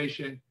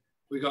information.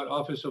 We got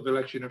Office of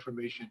Election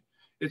information.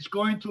 It's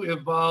going to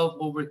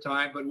evolve over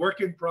time, but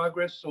work in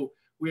progress. So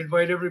we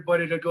invite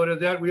everybody to go to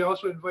that. We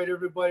also invite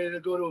everybody to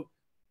go to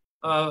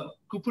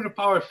Kupuna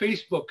Power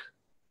Facebook.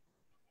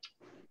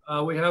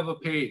 We have a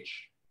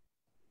page.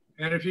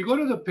 And if you go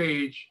to the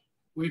page,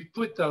 we've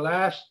put the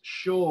last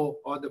show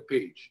on the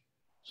page.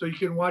 so you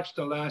can watch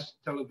the last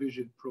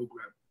television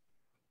program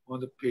on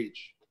the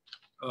page.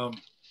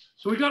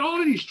 So we got all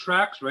of these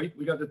tracks, right?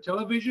 We got the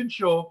television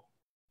show.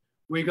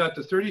 We got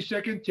the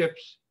 30-second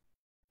tips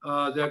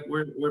that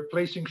we're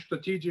placing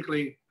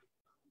strategically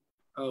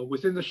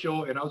within the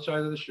show and outside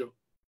of the show.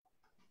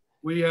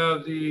 We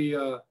have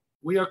the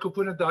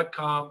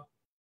wearekupuna.com.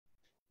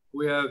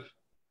 We have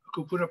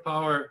Kupuna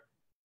Power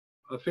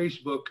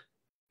Facebook.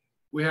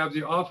 We have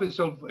the Office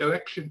of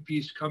Election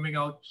piece coming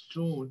out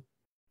soon.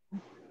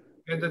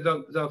 And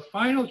the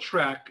final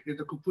track in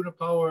the Kupuna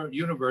Power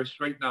universe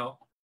right now,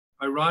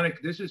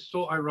 ironic, this is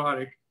so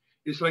ironic,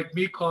 it's like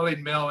me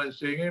calling Mel and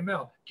saying, hey,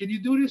 Mel, can you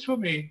do this for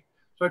me?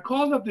 So I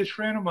called up this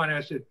friend of mine and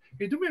I said,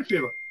 hey, do me a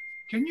favor.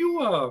 Can you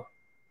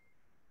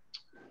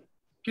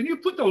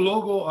put the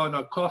logo on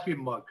a coffee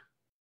mug?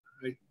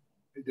 Right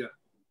there.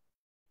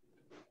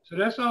 So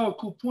that's our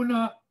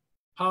Kupuna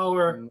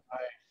Power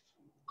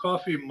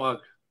coffee mug.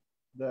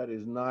 That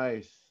is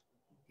nice.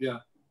 Yeah.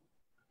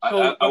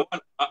 So,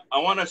 I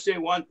want to say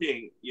one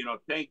thing,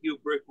 thank you,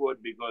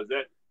 Brickwood, because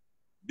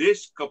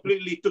this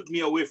completely took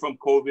me away from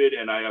COVID,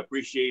 and I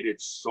appreciate it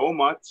so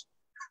much.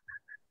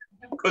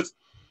 Because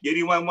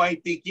getting my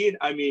mind thinking,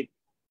 I mean,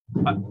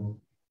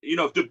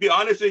 to be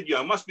honest with you,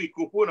 I must be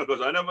Kupuna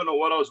because I never know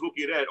what I was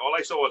looking at. All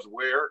I saw was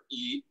where,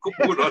 eat,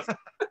 Kupuna.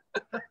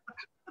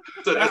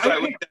 So that's why I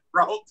went that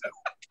route.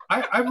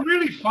 I'm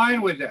really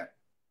fine with that.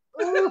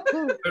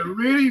 I'm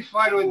really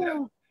fine with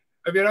that.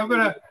 I mean, I'm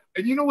gonna,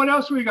 and you know what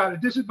else we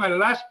got? This is my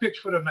last pitch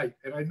for the night,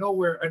 and I know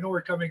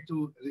we're coming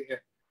to the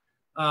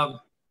end.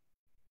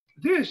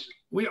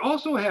 We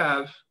also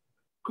have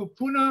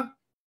Kupuna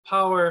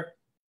Power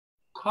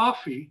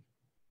Coffee,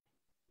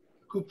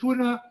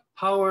 Kupuna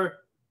Power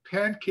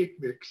Pancake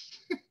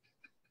Mix,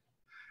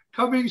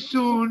 coming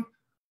soon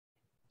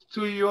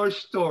to your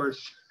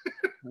stores.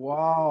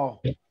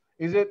 Wow.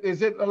 Is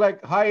it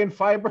like high in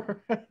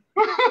fiber?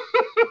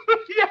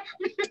 Yeah.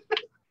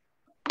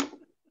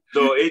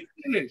 So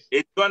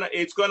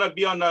it's gonna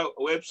be on the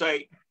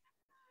website.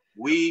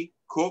 We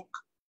cook,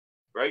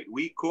 right?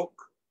 We cook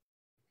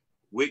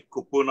with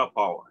Kupuna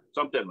Power,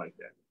 something like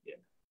that. Yeah,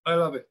 I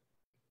love it.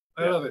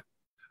 I love it.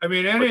 I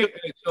mean,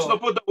 just to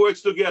put the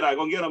words together, I'm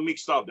gonna get them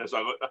mixed up. That's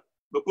why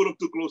don't put them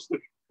too close to.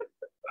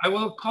 I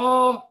will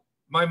call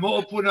my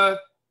Mo'opuna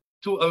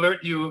to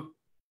alert you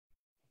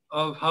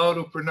of how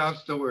to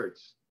pronounce the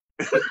words.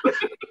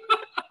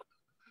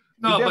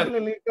 No, he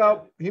definitely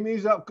he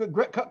means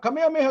come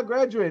here, may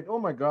graduate. Oh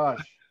my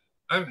gosh.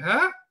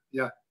 Huh?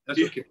 Yeah, that's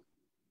okay.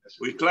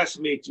 We're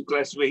classmates.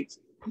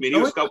 I mean, he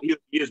was a couple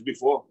years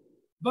before.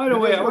 By the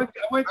way, I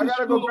went to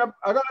school.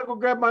 I gotta go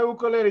grab my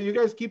ukulele. You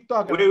guys keep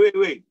talking.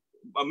 Wait.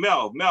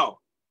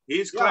 Mel,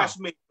 his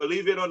classmate,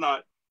 believe it or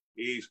not,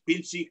 is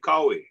Pincy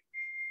Kawe.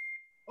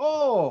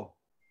 Oh.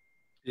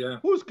 Yeah.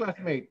 Who's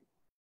classmate?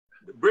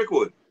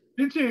 Brickwood.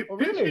 Pincy, oh,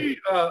 really?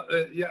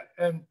 Yeah,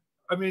 and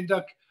I mean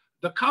the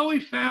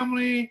Kawe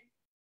family,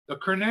 the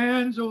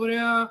Kernans over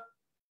there,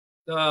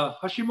 the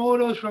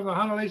Hashimoto's from the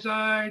Hanalei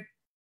side.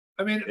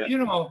 I mean,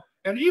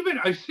 and even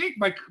I think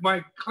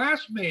my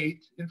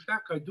classmate, in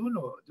fact, I do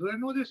know. Do I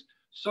know this?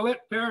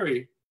 Salette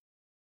Perry.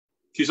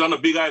 She's on the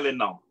Big Island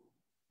now.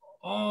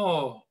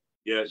 Oh.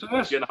 Yeah, so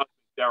that's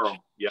Darryl.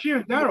 Yeah. She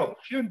and Darryl.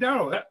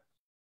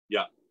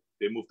 Yeah,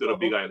 they moved to the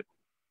Big Island.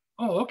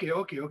 Oh, okay.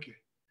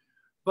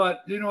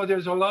 But,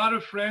 there's a lot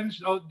of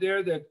friends out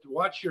there that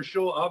watch your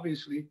show,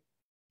 obviously.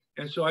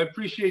 And so I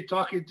appreciate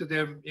talking to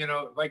them,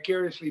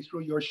 vicariously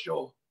through your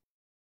show.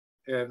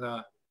 And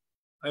I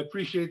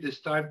appreciate this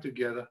time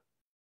together.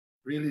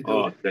 Really do.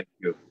 Oh, thank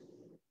you.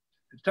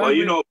 Well,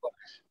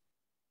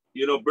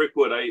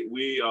 Brickwood,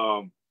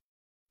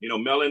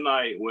 Mel and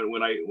I,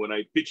 when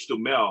I pitched to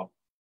Mel,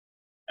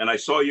 and I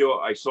saw your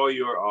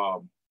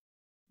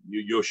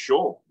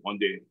show one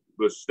day,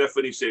 because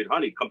Stephanie said,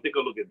 honey, come take a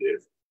look at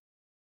this.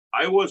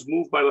 I was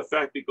moved by the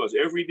fact because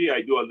every day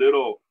I do a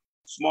little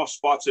small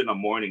spots in the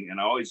morning, and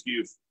I always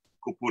give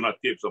Kupuna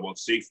tips about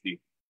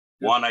safety.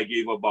 Yeah. One I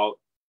gave about,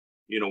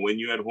 when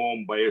you're at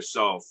home by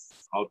yourself,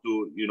 how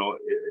to,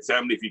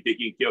 family, if you're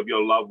taking care of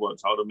your loved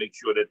ones, how to make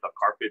sure that the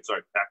carpets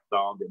are tacked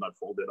down, they're not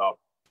folded up.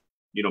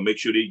 Make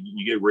sure that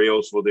you get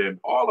rails for them,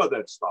 all of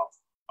that stuff.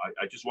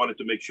 I just wanted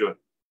to make sure.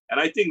 And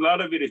I think a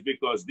lot of it is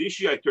because this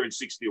year I turned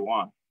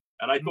 61.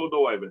 And I told the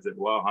wife, I said,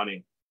 well,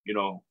 honey,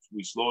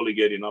 we slowly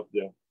getting up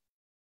there.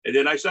 And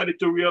then I started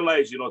to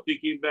realize,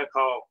 thinking back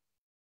how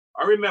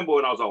I remember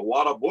when I was a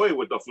water boy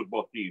with the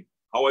football team,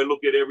 how I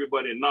look at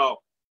everybody now.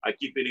 I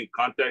keep in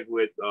contact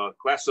with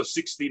class of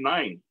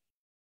 69.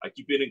 I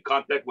keep in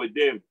contact with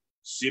them.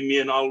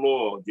 Simeon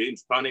Alo,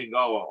 James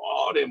Tanigawa,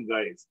 all them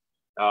guys.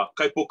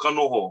 Kaipo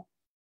Kanoho.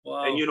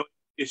 Wow. And,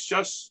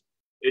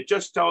 it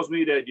just tells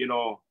me that,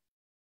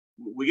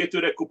 we get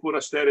to that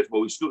Kupuna status, but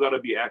we still got to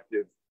be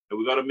active. And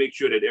we got to make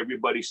sure that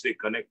everybody stay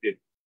connected.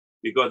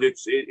 Because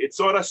it's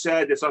sort of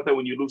sad that sometimes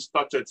when you lose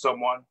touch with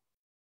someone,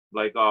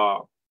 like,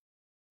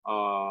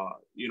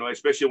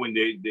 especially when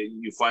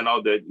you find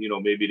out that,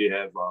 maybe they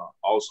have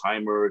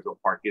Alzheimer's or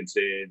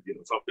Parkinson's,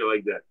 something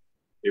like that.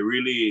 It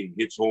really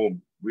hits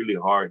home really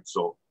hard.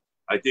 So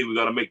I think we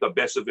got to make the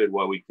best of it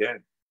while we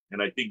can.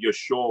 And I think your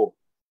show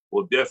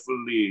will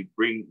definitely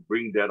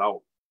bring that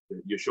out.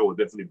 Your show will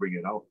definitely bring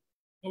it out.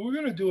 Well, we're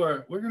gonna do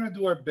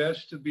our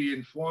best to be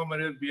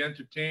informative, be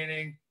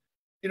entertaining.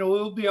 You know,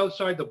 we'll be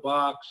outside the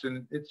box,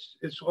 and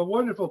it's a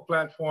wonderful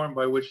platform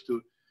by which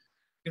to,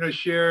 you know,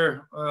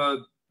 share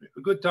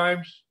good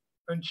times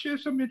and share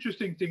some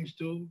interesting things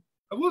too.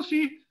 We'll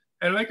see.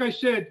 And like I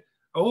said,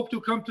 I hope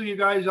to come to you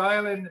guys'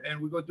 island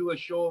and we go do a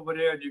show over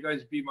there, and you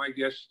guys be my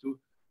guests too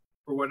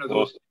for one of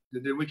those.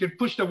 And then we can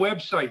push the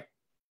website.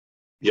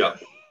 Yeah.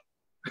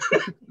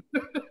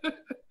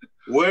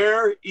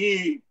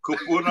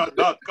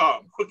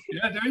 WhereECupuna.com.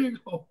 Yeah, there you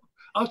go.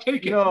 I'll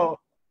take it. You know,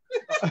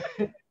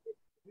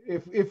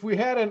 if we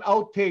had an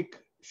outtake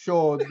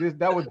show,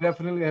 that would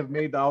definitely have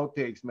made the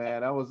outtakes,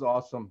 man. That was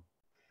awesome.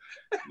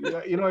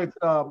 Yeah, you know, it's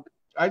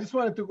I just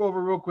wanted to go over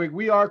real quick.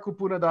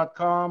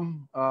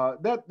 WeAreCupuna.com.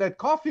 That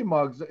coffee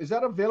mugs, is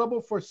that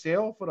available for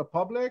sale for the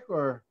public,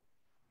 or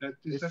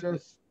it's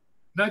just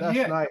not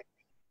yet? Nice.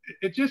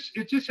 It just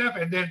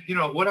happened. And then, you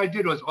know, what I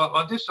did was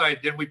on this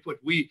side, then we put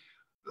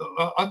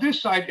on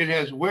this side it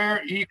has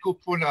where e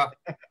kupuna.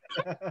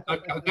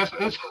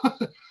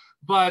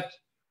 But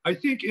I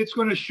think it's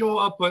going to show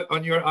up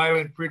on your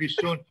island pretty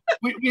soon.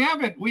 We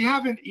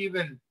haven't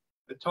even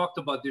talked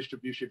about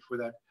distribution for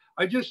that.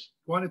 I just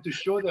wanted to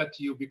show that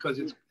to you because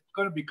it's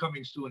going to be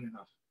coming soon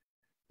enough.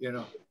 You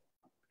know,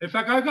 in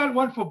fact, I got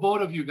one for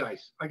both of you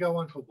guys.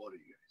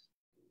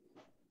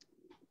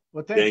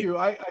 Well, thank you.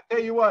 I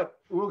tell you what,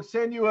 we'll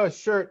send you a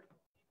shirt.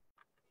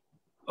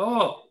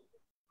 Oh.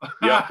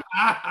 Yeah.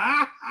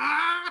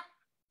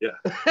 Yeah.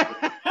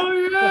 Oh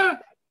yeah.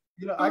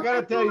 You know, I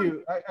gotta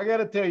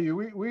tell you,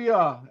 we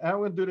I'm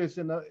gonna do this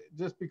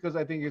just because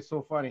I think it's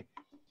so funny.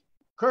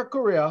 Kirk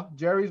Correa,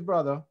 Jerry's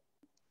brother,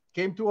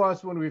 came to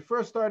us when we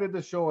first started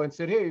the show and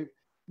said, "Hey,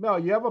 Mel,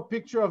 you have a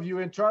picture of you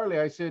and Charlie."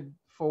 I said,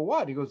 "For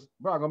what?" He goes,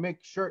 "Bro, I'm gonna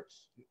make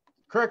shirts."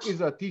 Kirk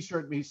is a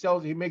t-shirt. He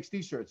makes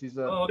t-shirts. He's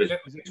a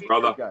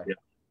brother guy. Yeah.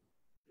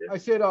 Yeah. I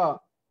said,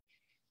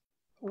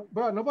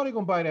 "Bro, nobody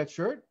gonna buy that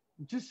shirt."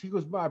 He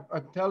goes, "Bro,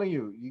 I'm telling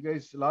you, you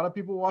guys, a lot of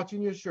people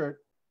watching your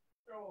shirt.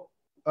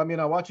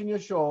 Watching your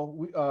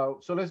show.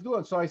 So let's do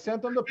it." So I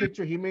sent him the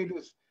picture. He made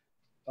this.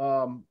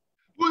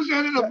 Who's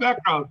that in the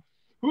background?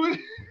 Who is?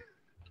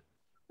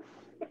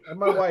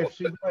 My wife.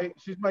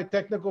 She's my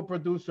technical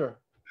producer.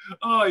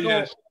 Oh,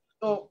 yes.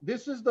 So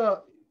this was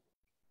the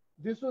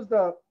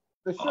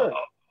shirt.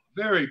 Oh,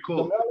 very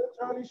cool. The Mel and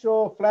Charlie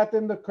show,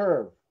 Flatten the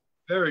Curve.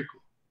 Very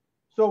cool.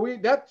 So we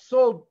had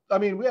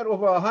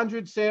over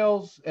 100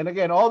 sales, and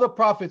again, all the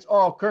profits.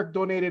 Kirk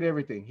donated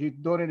everything. He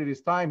donated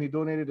his time. He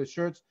donated the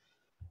shirts,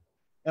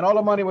 and all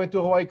the money went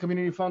to Hawaii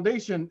Community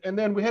Foundation. And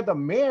then we had the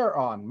mayor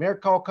on. Mayor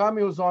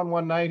Kawakami was on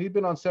one night. He'd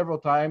been on several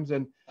times,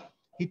 and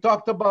he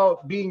talked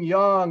about being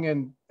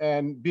young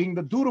and being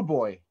the doodle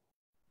boy.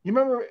 You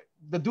remember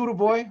the doodle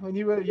boy when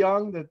you were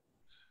young?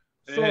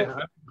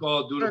 I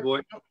call doodle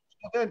boy.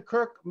 Then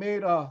Kirk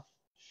made a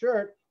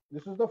shirt.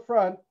 This is the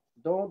front.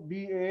 Don't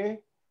be a.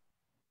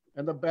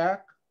 And the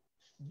back,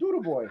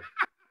 doodle boy.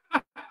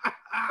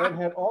 And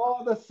had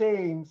all the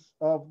sayings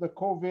of the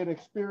COVID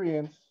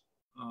experience.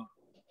 Oh,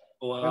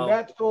 wow. And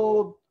that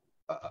sold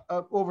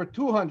over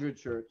 200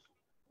 shirts.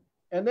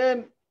 And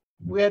then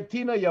we had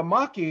Tina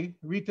Yamaki,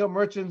 Retail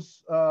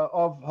Merchants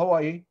of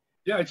Hawaii.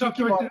 Yeah, I talked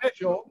to her today.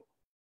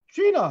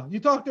 Tina, you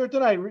talked to her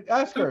tonight.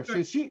 Ask her.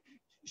 She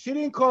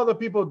didn't call the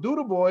people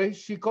doodle boys.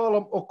 She called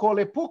them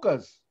okole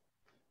pukas.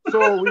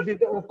 So we did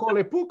the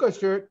okole puka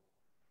shirt.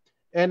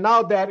 And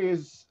now that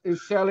is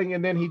selling.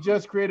 And then he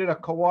just created a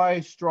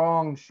Kauai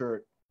Strong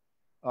shirt.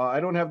 I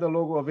don't have the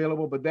logo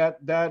available, but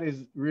that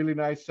is really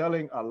nice,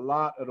 selling a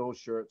lot of those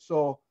shirts.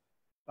 So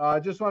I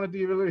just wanted to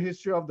give you a little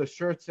history of the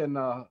shirts and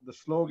the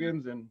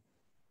slogans and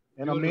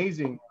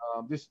amazing.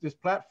 This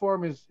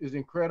platform is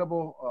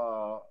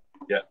incredible.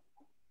 Yeah.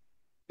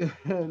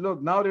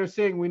 Look, now they're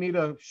saying we need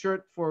a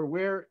shirt for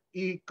Wear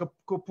E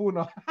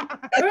Kupuna.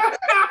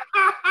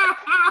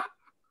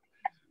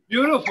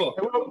 Beautiful.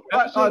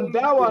 On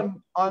that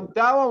one,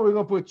 we're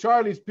gonna put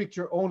Charlie's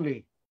picture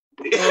only.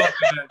 Oh,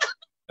 man.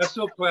 That's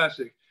so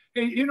classic.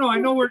 Hey, you know, I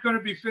know we're going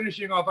to be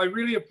finishing off. I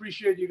really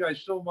appreciate you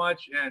guys so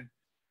much, and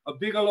a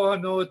big aloha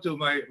no to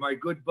my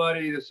good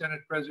buddy, the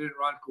Senate President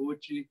Ron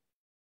Kouchi,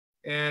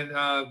 and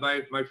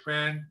my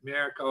friend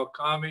Mayor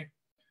Kawakami.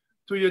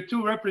 To your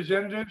two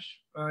representatives,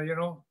 you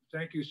know,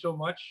 thank you so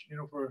much. You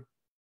know, I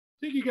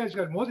think you guys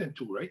got more than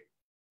two, right?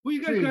 Who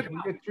you guys got?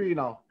 We get three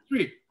now.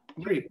 Three.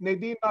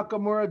 Nadine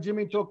Nakamura,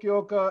 Jimmy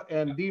Tokioka,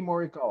 and D.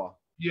 Morikawa.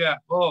 Yeah.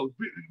 Oh,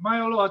 my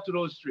aloha to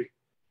those three,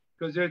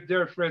 because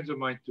they're friends of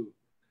mine too.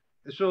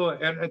 So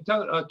and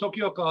tell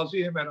Tokioka, I'll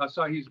see him at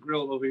Asahi's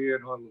Grill over here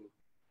in Honolulu.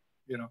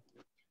 You know.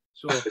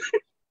 So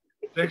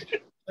thanks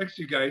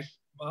you guys.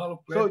 Mahalo.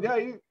 So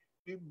yeah,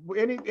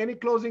 any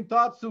closing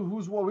thoughts to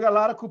we got a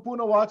lot of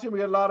kupuna watching. We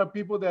got a lot of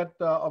people that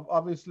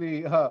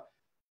obviously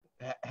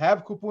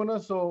have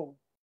kupuna. So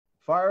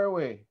fire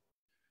away.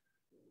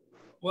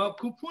 Well,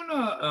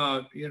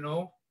 kupuna, you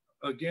know,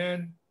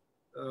 again,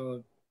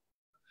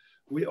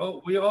 we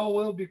all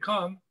will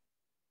become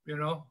You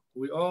know,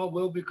 we all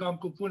will become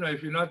kupuna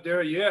if you're not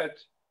there yet.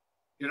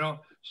 You know,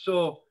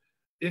 so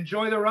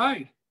enjoy the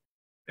ride.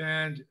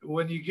 And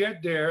when you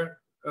get there,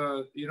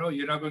 you know,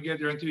 you're not going to get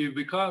there until you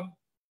become.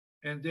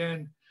 And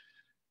then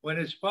when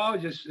it's power,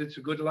 just it's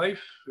a good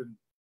life. And,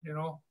 you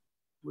know,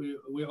 we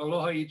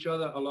aloha each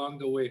other along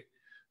the way.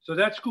 So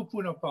that's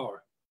kupuna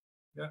power.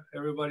 Yeah,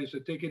 everybody, so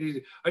take it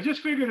easy. I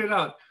just figured it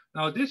out.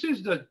 Now this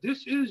is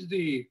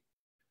the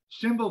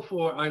symbol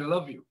for I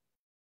love you.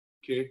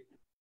 Okay.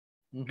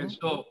 Mm-hmm. And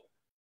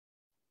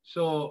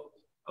so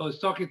I was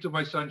talking to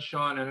my son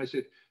Sean, and I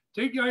said,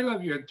 take the I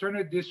love you and turn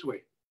it this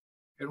way.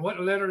 And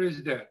what letter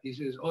is that? He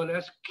says, oh,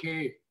 that's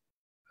K.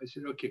 I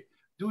said, okay,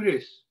 do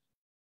this.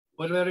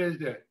 What letter is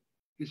that?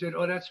 He said,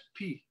 oh, that's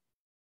P.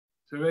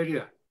 So right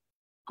here,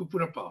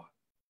 kupuna power.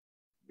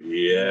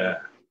 Yeah.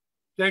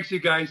 Thanks, you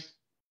guys.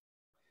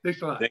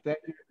 Thanks a lot.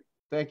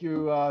 Thank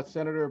you,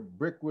 Senator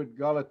Brickwood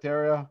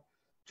Galuteria.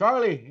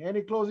 Charlie,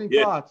 any closing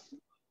thoughts?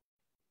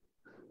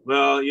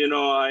 Well, you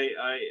know,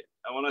 I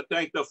want to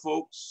thank the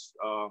folks.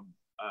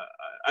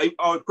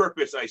 On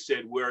purpose, I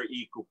said we're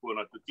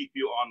e-kupuna to keep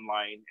you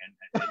online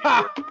and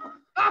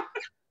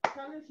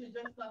Charlie should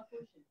just stop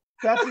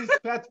pushing.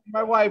 That's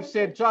my wife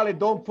said, Charlie,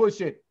 don't push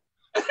it.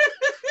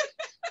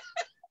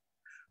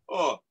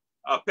 Oh,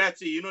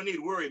 Patsy, you don't need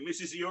to worry.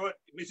 Mrs.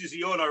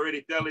 Iona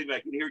already telling me I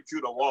can hear it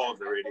through the walls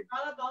already.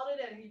 All about it,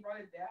 and he brought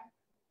it back.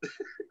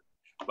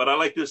 But I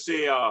like to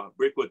say,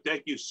 Brickwood,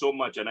 thank you so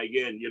much. And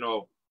again, you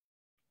know,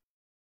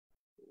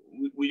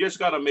 we just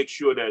got to make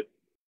sure that,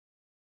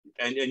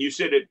 and you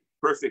said it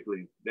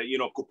perfectly, that, you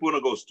know,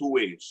 kupuna goes two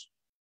ways.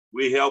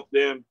 We help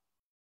them,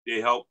 they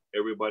help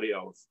everybody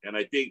else. And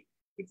I think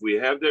if we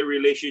have that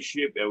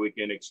relationship and we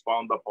can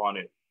expound upon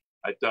it,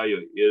 I tell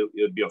you,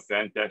 it'll be a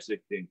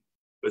fantastic thing.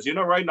 Because, you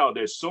know, right now,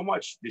 there's so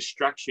much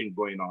distraction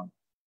going on.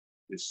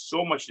 There's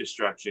so much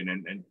distraction.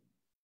 And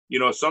you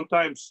know,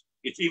 sometimes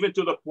it's even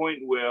to the point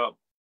where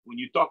when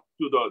you talk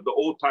to the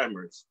old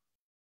timers,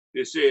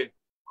 they say,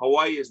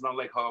 Hawaii is not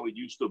like how it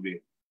used to be.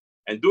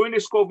 And during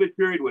this COVID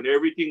period, when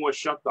everything was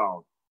shut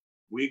down,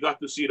 we got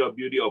to see the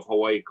beauty of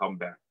Hawaii come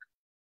back.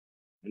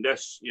 And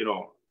that's, you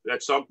know,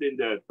 that's something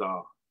that,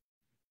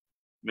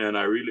 man,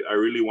 I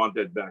really want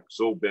that back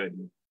so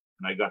badly.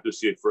 And I got to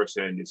see it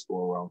firsthand this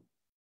go around.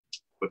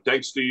 But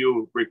thanks to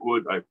you,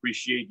 Brickwood. I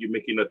appreciate you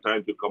making the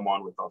time to come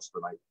on with us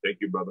tonight. Thank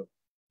you, brother.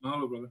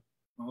 Mahalo, brother.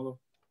 Mahalo.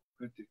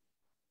 Thank you.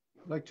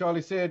 Like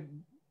Charlie said,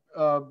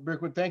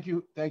 Brickwood, thank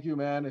you,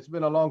 man. It's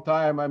been a long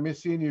time. I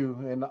miss seeing you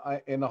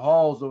in the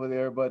halls over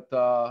there. But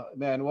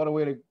man, what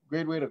a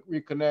great way to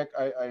reconnect.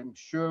 I'm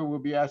sure we'll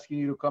be asking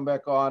you to come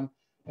back on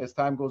as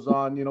time goes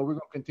on. You know, we're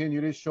gonna continue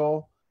this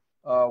show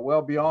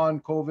well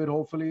beyond COVID,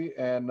 hopefully.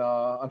 And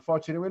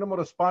unfortunately, we don't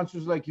have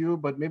sponsors like you,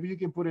 but maybe you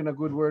can put in a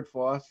good word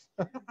for us.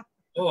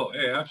 Oh,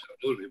 hey,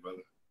 absolutely,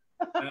 brother.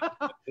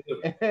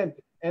 Absolutely.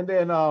 and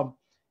then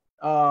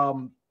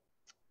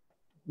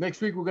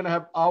next week we're gonna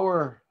have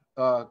our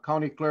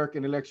county clerk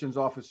and election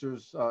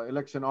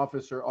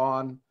officer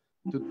on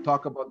to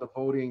talk about the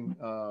voting,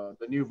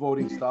 the new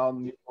voting style, the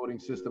new voting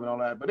system, and all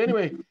that. But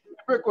anyway,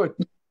 Brickwood,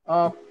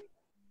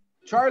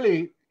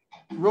 Charlie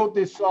wrote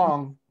this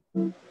song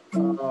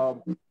a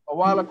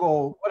while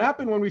ago. What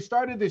happened when we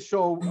started this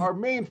show? Our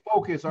main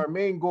focus, our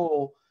main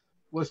goal,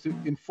 was to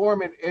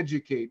inform and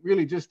educate.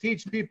 Really, just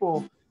teach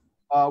people.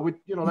 With,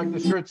 you know, like the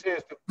shirt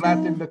says, to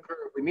flatten the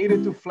curve. We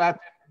needed to flatten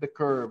the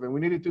curve, and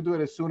we needed to do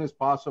it as soon as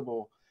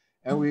possible.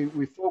 And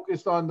we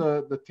focused on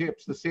the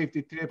tips, the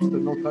safety tips, the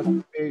no touch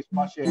your face,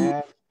 wash your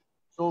hands,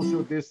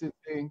 social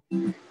distancing.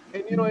 And,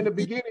 you know, in the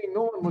beginning,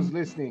 no one was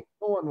listening.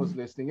 No one was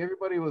listening.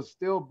 Everybody was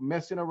still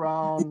messing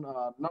around.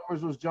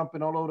 Numbers was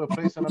jumping all over the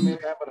place on the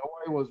mainland, but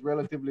Hawaii was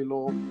relatively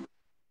low.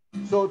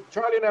 So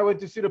Charlie and I went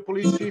to see the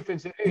police chief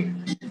and said, hey,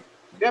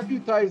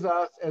 deputize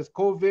us as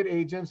COVID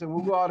agents, and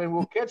we'll go out and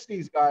we'll catch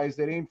these guys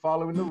that ain't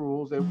following the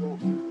rules, and we'll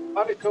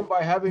punish them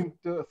by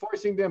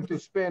forcing them to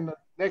spend the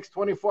next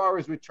 24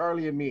 hours with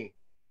Charlie and me.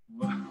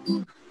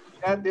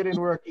 That didn't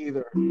work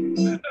either.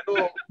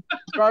 So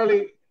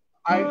Charlie,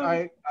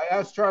 I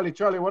asked Charlie,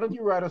 why don't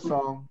you write a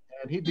song?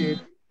 And he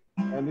did.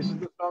 And this is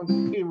the song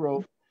that he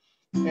wrote.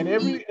 And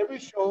every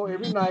show,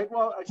 every night,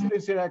 well, I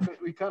shouldn't say that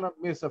because we kind of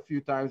miss a few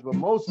times, but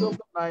most of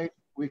the night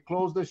we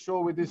close the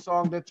show with this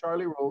song that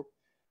Charlie wrote.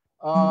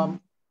 And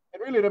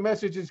really the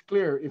message is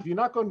clear. If you're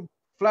not going to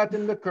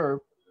flatten the curve,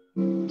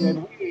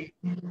 then we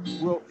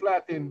will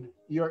flatten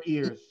your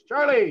ears.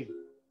 Charlie!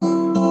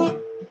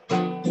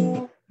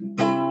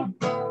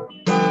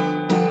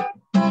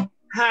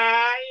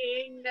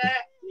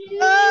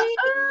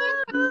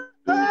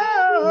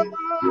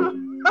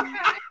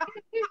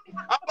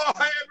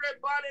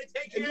 Everybody,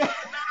 take care.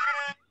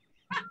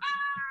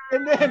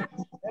 And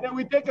then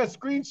we take a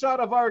screenshot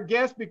of our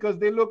guests because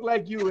they look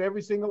like you.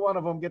 Every single one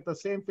of them get the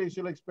same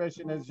facial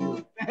expression as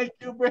you. Thank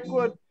you,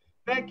 Brickwood.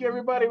 Thank you,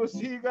 everybody. We'll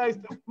see you guys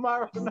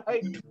tomorrow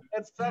night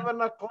at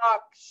 7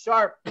 o'clock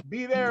sharp.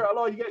 Be there.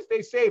 Aloha. You guys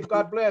stay safe.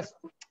 God bless.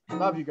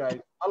 Love you guys.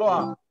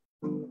 Aloha.